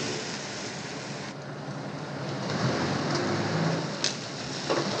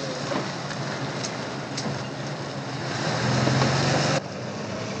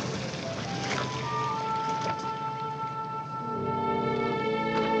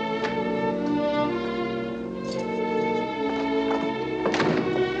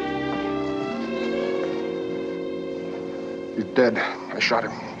 He's dead. I shot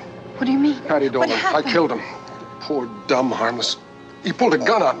him. What do you mean? Paddy Dolan. What I happened? killed him. Poor, dumb, harmless. He pulled a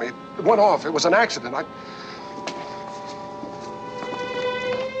gun on me. It went off. It was an accident.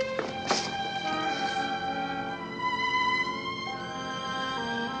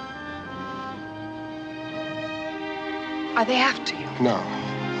 Are they after you? No.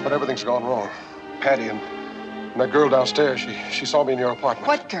 But everything's gone wrong. Paddy and that girl downstairs, she saw me in your apartment.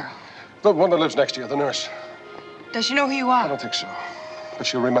 What girl? The one that lives next to you, the nurse. Does she know who you are? I don't think so. But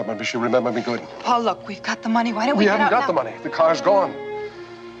she'll remember me. She'll remember me good. Paul, look, we've got the money. Why don't we We haven't get out got the now? money. The car's gone.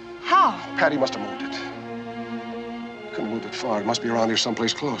 How? Paddy must have moved it. Couldn't have moved it far. It must be around here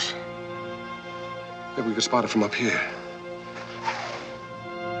someplace close. Maybe we could spot it from up here.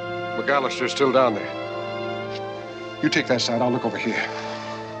 McAllister's still down there. You take that side. I'll look over here.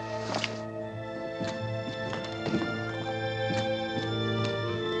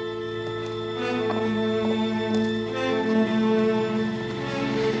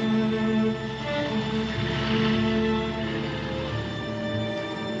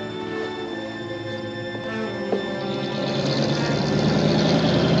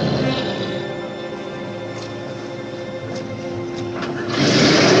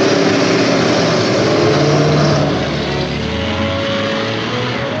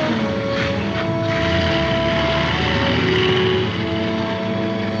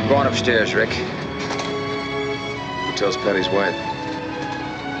 Upstairs, Rick. Who tells Paddy's wife?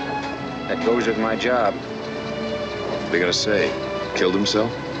 That goes with my job. What are they gonna say? Killed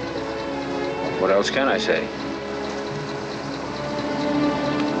himself? What else can I say?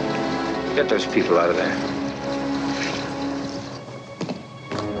 Get those people out of there.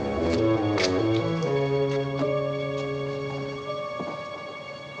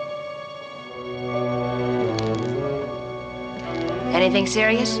 Anything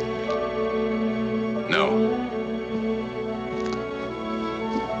serious? No.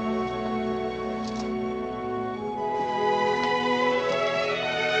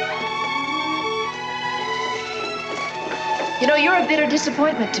 You know, you're a bitter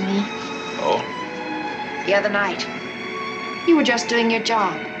disappointment to me. Oh? The other night, you were just doing your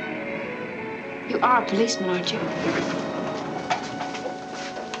job. You are a policeman, aren't you?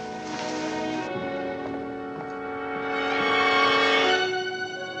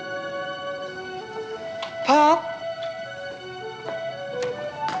 Paul?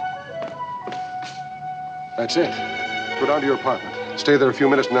 That's it. Go down to your apartment. Stay there a few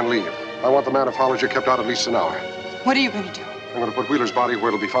minutes and then leave. I want the man who follows you kept out at least an hour. What are you going to do? I'm going to put Wheeler's body where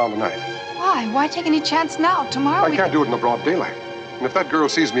it'll be found tonight. Why? Why take any chance now? Tomorrow I can't do it in the broad daylight. And if that girl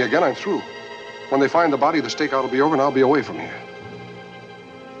sees me again, I'm through. When they find the body, the stakeout will be over and I'll be away from here.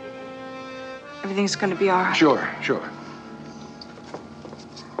 Everything's going to be all right. Sure, sure.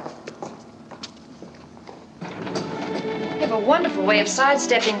 You have a wonderful way of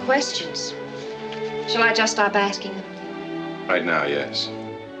sidestepping questions. Shall I just stop asking them? Right now, yes.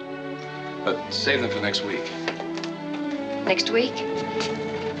 But save them for next week. Next week?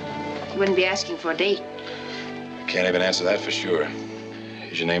 You wouldn't be asking for a date. Can't even answer that for sure.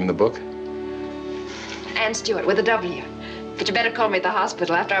 Is your name in the book? Ann Stewart, with a W. But you better call me at the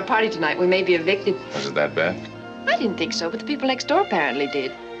hospital. After our party tonight, we may be evicted. Was it that bad? I didn't think so, but the people next door apparently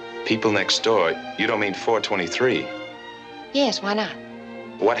did. People next door? You don't mean 423? Yes, why not?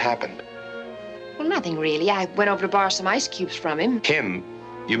 What happened? Well, nothing really. I went over to borrow some ice cubes from him. Him?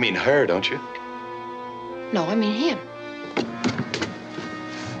 You mean her, don't you? No, I mean him.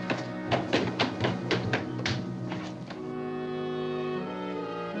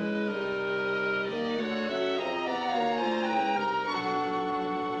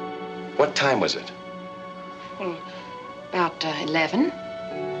 What time was it? Well, about 11.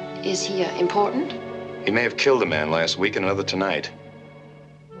 Is he important? He may have killed a man last week and another tonight.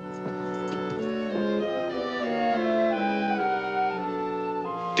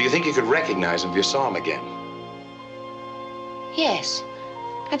 Do you think you could recognize him if you saw him again? Yes,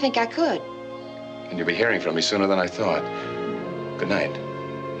 I think I could. And you'll be hearing from me sooner than I thought. Good night.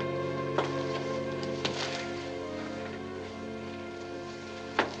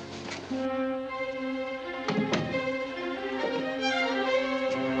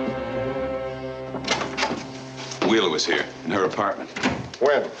 Wheeler was here, in her apartment.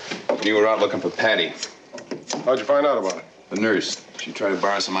 When? When you were out looking for Paddy. How'd you find out about it? The nurse. She tried to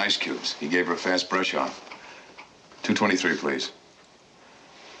borrow some ice cubes. He gave her a fast brush off. 223, please.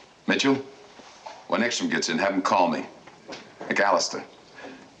 Mitchell, when Eckstrom gets in, have him call me. McAllister.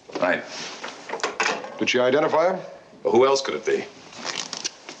 Right. Did she identify him? Well, who else could it be?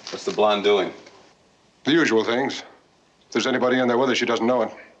 What's the blonde doing? The usual things. If there's anybody in there with her, she doesn't know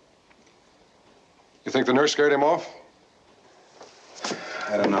it. You think the nurse scared him off?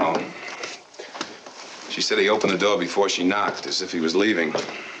 I don't know. She said he opened the door before she knocked, as if he was leaving.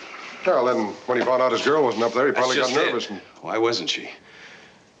 Well, then, when he found out his girl wasn't up there, he probably got nervous. And... Why wasn't she?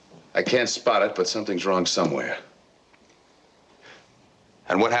 I can't spot it, but something's wrong somewhere.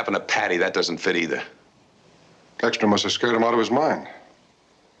 And what happened to Paddy? That doesn't fit either. Eckstrom must have scared him out of his mind.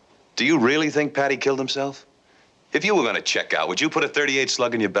 Do you really think Paddy killed himself? If you were going to check out, would you put a .38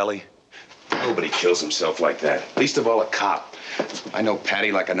 slug in your belly? Nobody kills himself like that, least of all a cop. I know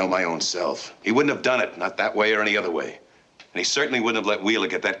Paddy like I know my own self. He wouldn't have done it, not that way or any other way. And he certainly wouldn't have let Wheeler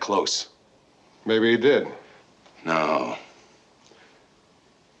get that close. Maybe he did. No.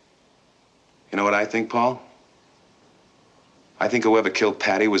 You know what I think, Paul? I think whoever killed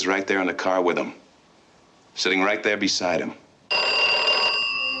Paddy was right there in the car with him. Sitting right there beside him.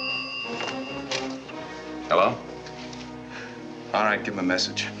 Hello? All right, give him a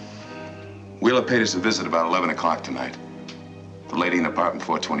message. Wheeler paid us a visit about 11 o'clock tonight. The lady in apartment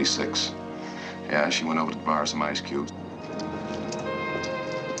 426. Yeah, she went over to borrow some ice cubes.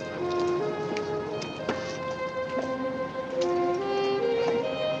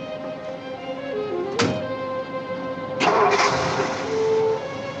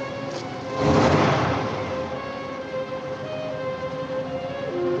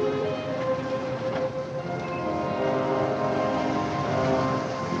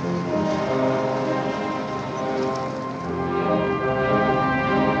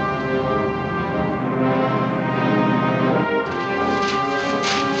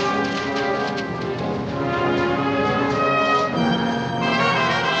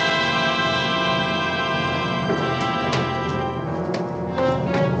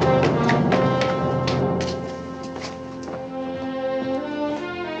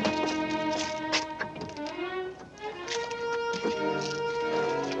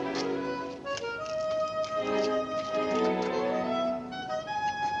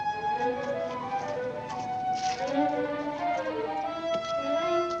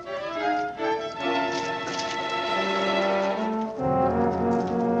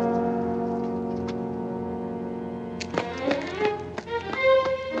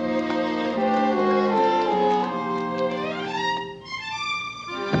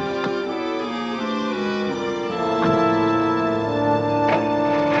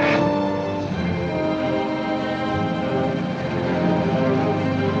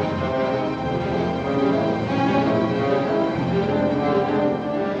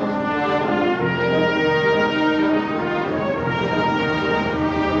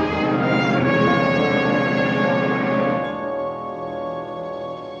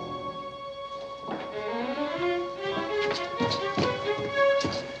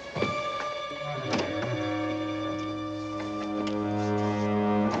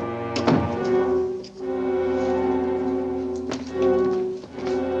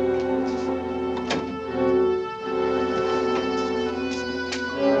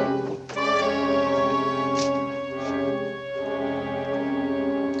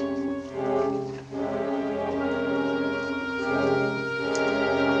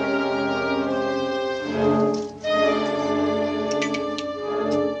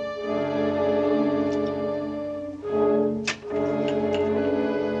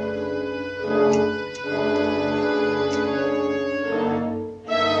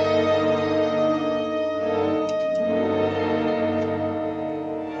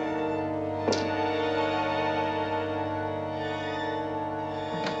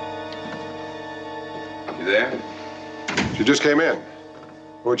 You there? She just came in.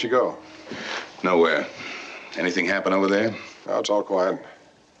 Where'd she go? Nowhere. Anything happen over there? No, it's all quiet.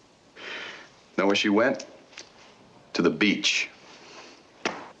 Know where she went? To the beach.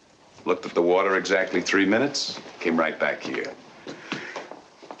 Looked at the water exactly 3 minutes, came right back here.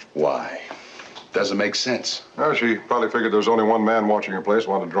 Why? Doesn't make sense. No, she probably figured there was only one man watching her place,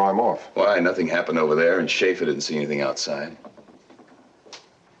 wanted to draw him off. Why? Nothing happened over there, and Schaefer didn't see anything outside.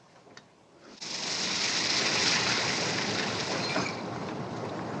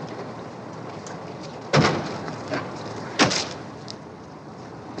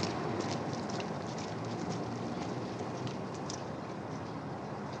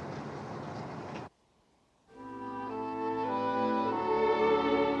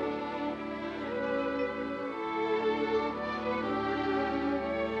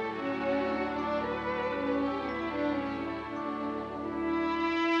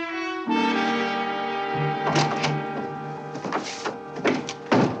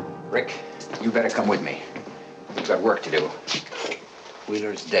 Rick, you better come with me. We've got work to do.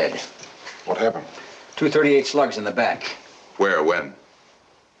 Wheeler's dead. What happened? 238 slugs in the back. Where? When?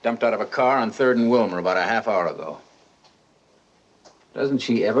 Dumped out of a car on 3rd and Wilmer about a half hour ago. Doesn't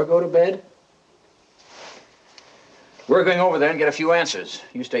she ever go to bed? We're going over there and get a few answers.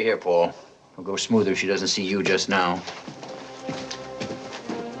 You stay here, Paul. It'll go smoother if she doesn't see you just now.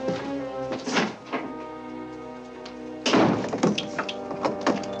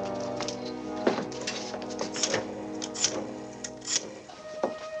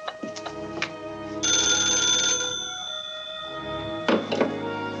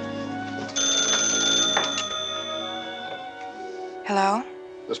 Hello?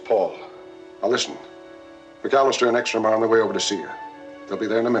 This is Paul. Now listen. McAllister and Eckstrom are on their way over to see you. They'll be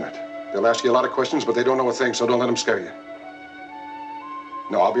there in a minute. They'll ask you a lot of questions, but they don't know a thing, so don't let them scare you.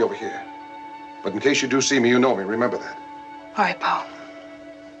 No, I'll be over here. But in case you do see me, you know me. Remember that. All right, Paul.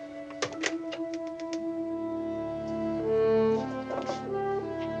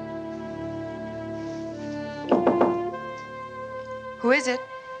 Who is it?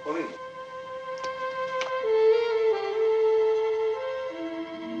 Police.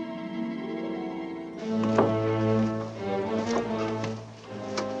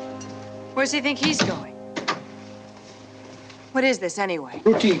 Where does he think he's going? What is this, anyway?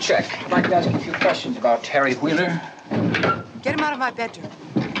 Routine check. I'd like to ask you a few questions about Harry Wheeler. Get him out of my bedroom.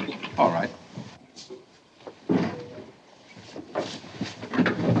 All right.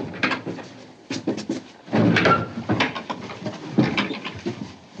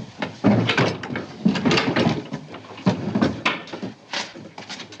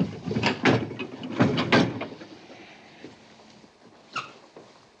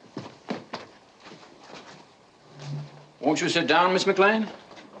 Won't you sit down, Miss McLane?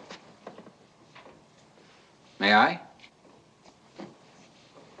 May I?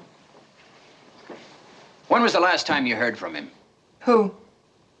 When was the last time you heard from him? Who?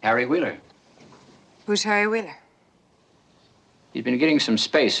 Harry Wheeler. Who's Harry Wheeler? He's been getting some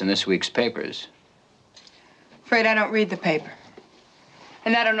space in this week's papers. Afraid I don't read the paper.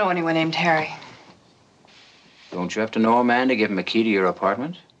 And I don't know anyone named Harry. Don't you have to know a man to give him a key to your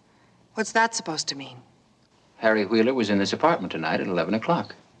apartment? What's that supposed to mean? Harry Wheeler was in this apartment tonight at 11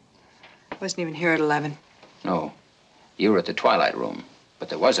 o'clock. Wasn't even here at 11. No, you were at the Twilight Room. But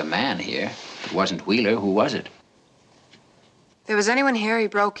there was a man here. It wasn't Wheeler. Who was it? If there was anyone here, he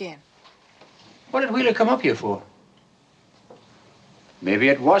broke in. What did Wheeler come up here for? Maybe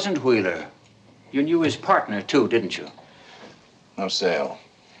it wasn't Wheeler. You knew his partner, too, didn't you? No sale.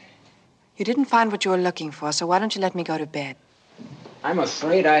 You didn't find what you were looking for, so why don't you let me go to bed? I'm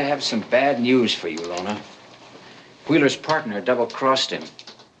afraid I have some bad news for you, Lona. Wheeler's partner double-crossed him,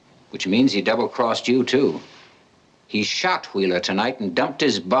 which means he double-crossed you, too. He shot Wheeler tonight and dumped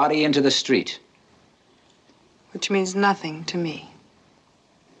his body into the street. Which means nothing to me.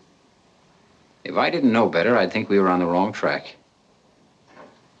 If I didn't know better, I'd think we were on the wrong track.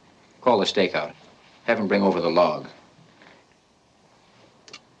 Call the stakeout. Have him bring over the log.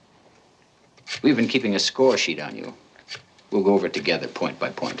 We've been keeping a score sheet on you. We'll go over it together, point by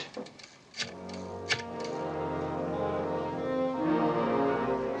point.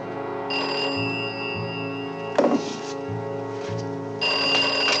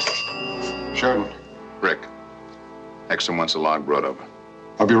 Sheridan. Rick. Eckstrom wants a log brought over.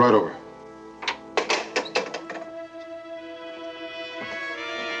 I'll be right over.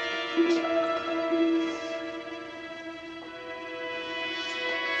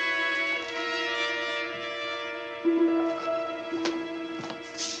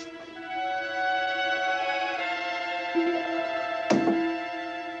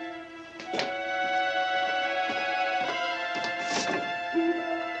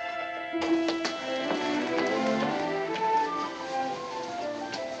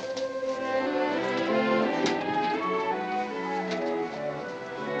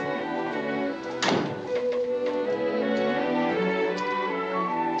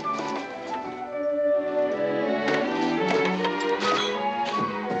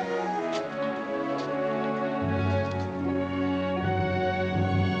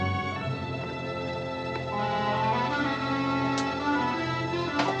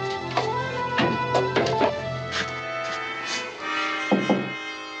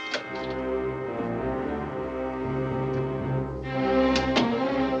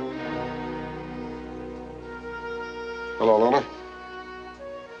 Hello, Lona.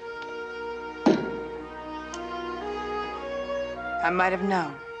 I might have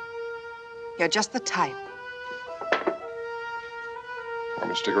known. You're just the type. Want me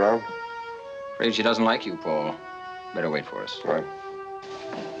to stick around? Afraid she doesn't like you, Paul. Better wait for us. All right.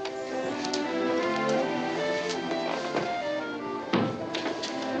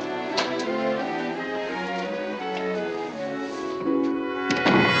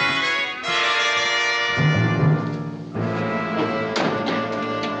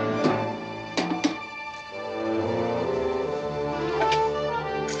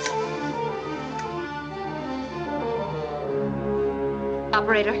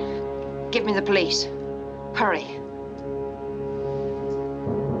 Operator, give me the police. Hurry.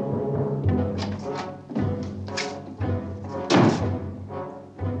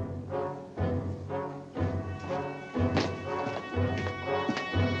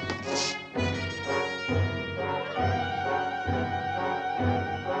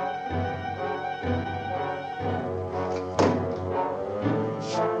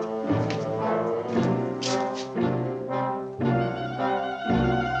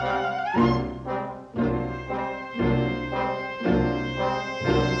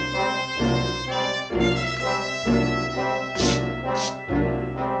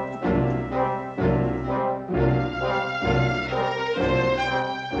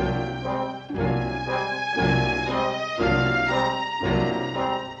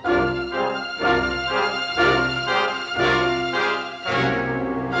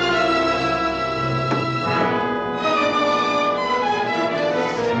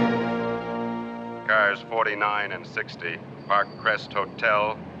 Cars 49 and 60, Park Crest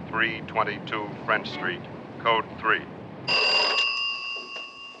Hotel, 322 French Street, code 3.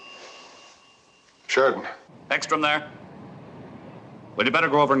 Sheridan. Eckstrom there? Well, you better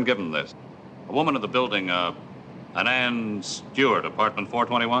go over and give him this. A woman in the building, an Ann Stewart, apartment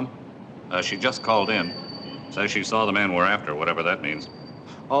 421. She just called in. Says she saw the man we're after, whatever that means.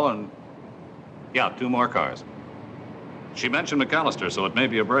 Oh, and yeah, 2 more cars. She mentioned McAllister, so it may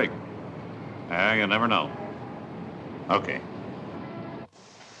be a break. You never know. Okay.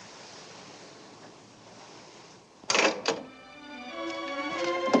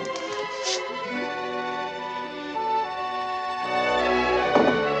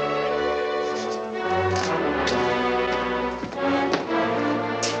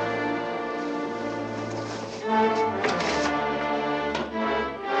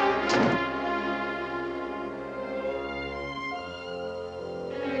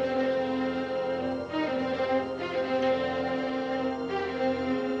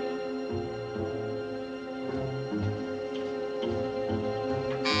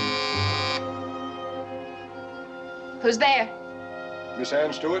 Who's there? Miss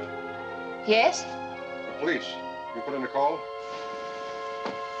Ann Stewart? Yes? The police. You put in a call?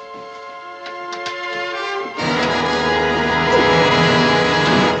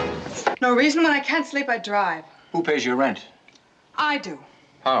 No reason when I can't sleep, I drive. Who pays your rent? I do.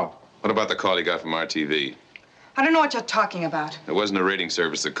 How? What about the call you got from RTV? I don't know what you're talking about. It wasn't a rating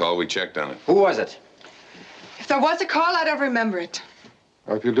service that called. We checked on it. Who was it? If there was a call, I'd ever remember it.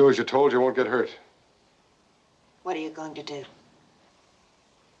 Well, if you do as you're told, you won't get hurt. What are you going to do?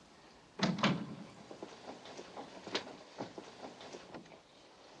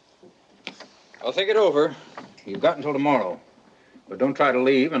 I'll think it over. You've got until tomorrow. But don't try to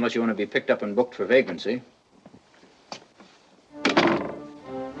leave unless you want to be picked up and booked for vagrancy.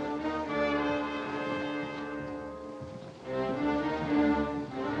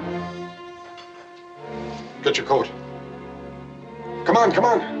 Get your coat. Come on, come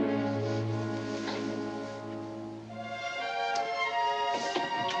on.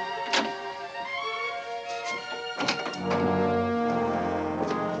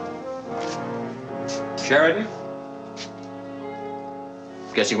 Sheridan?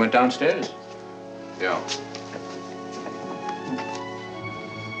 Guess he went downstairs. Yeah.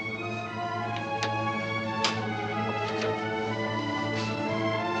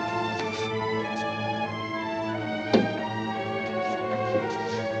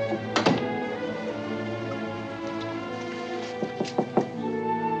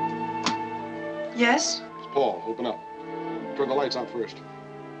 Yes? It's Paul. Open up. Turn the lights out first.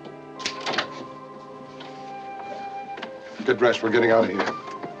 Get dressed. We're getting out of here.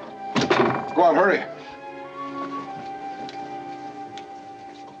 Go on, hurry.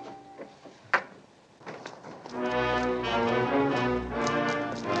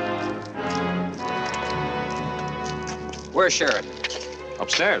 Where's Sheridan?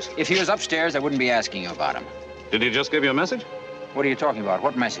 Upstairs. If he was upstairs, I wouldn't be asking you about him. Did he just give you a message? What are you talking about?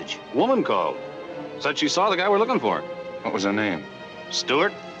 What message? Woman called. Said she saw the guy we're looking for. What was her name?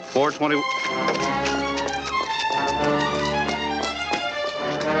 Stewart, 420...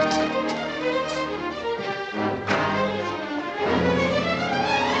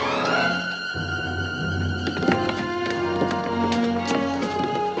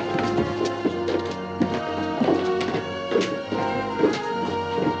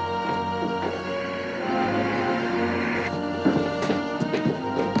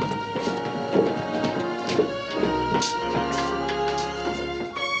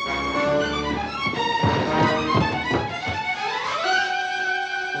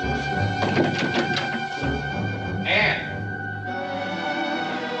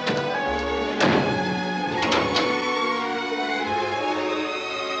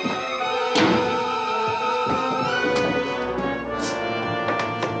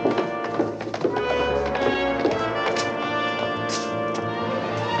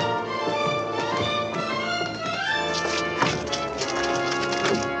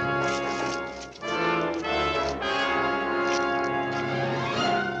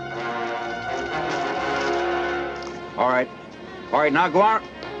 right, now go on.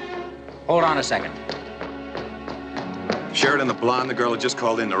 Hold on a second. Sheridan, the blonde, the girl who just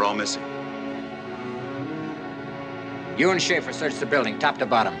called in, they're all missing. You and Schaefer search the building, top to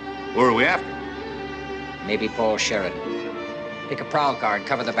bottom. Who are we after? Maybe Paul Sheridan. Pick a prowl car and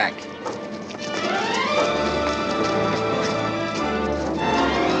cover the back.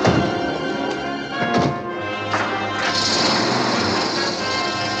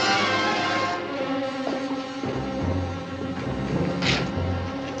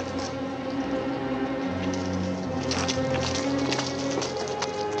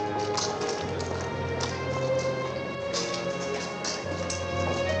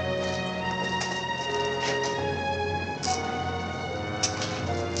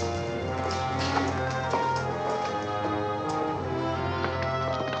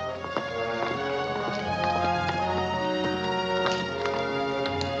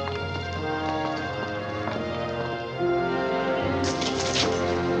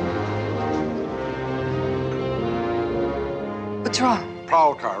 What's wrong?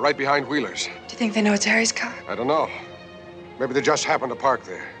 Prowl car, right behind Wheeler's. Do you think they know it's Harry's car? I don't know. Maybe they just happened to park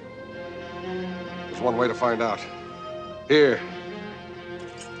there. There's one way to find out. Here.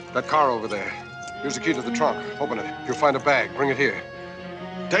 That car over there. Here's the key to the trunk. Open it. You'll find a bag. Bring it here.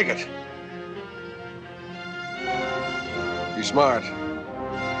 Take it. Be smart.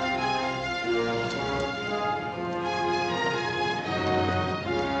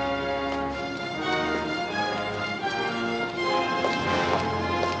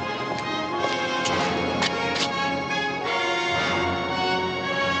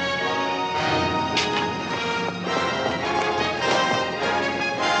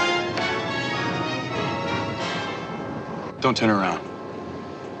 Don't turn around.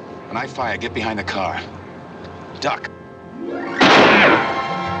 When I fire, get behind the car. Duck.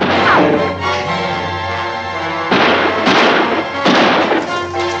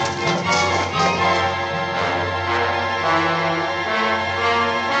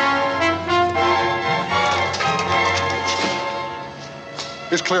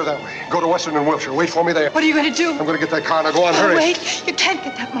 It's clear that way. Go to Western and Wilshire. Wait for me there. What are you going to do? I'm going to get that car. Now go on, hurry. Wait, you can't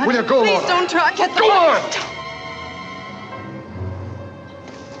get that money. Will you go, Please Lona? don't try. Get the Go money. on!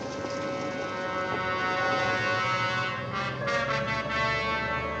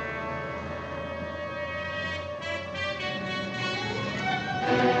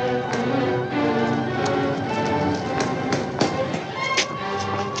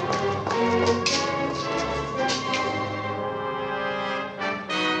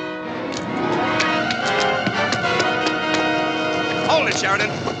 Hold it, Sheridan.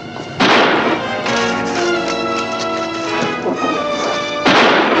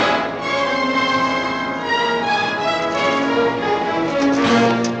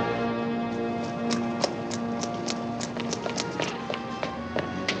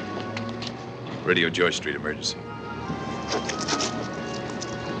 Radio George Street, emergency.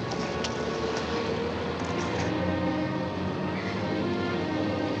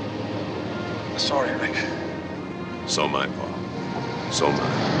 Sorry, Rick. So mine, Paul. So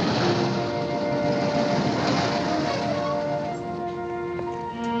mine.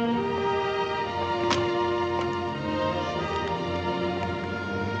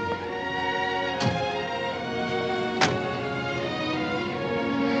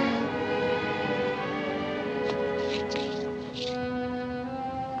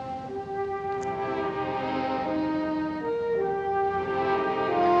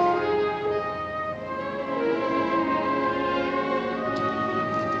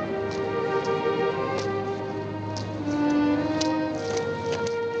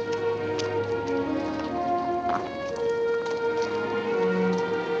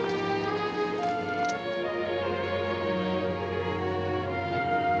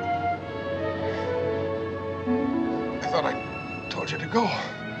 I thought I told you to go.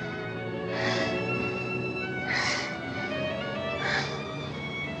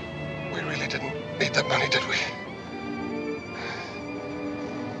 We really didn't need that money, did we?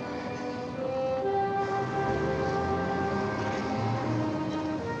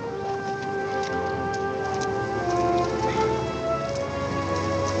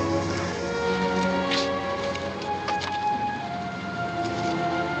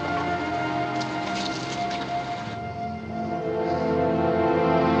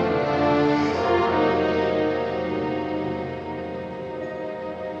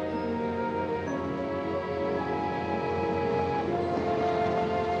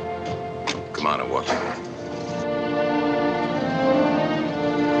 Come on and walk in.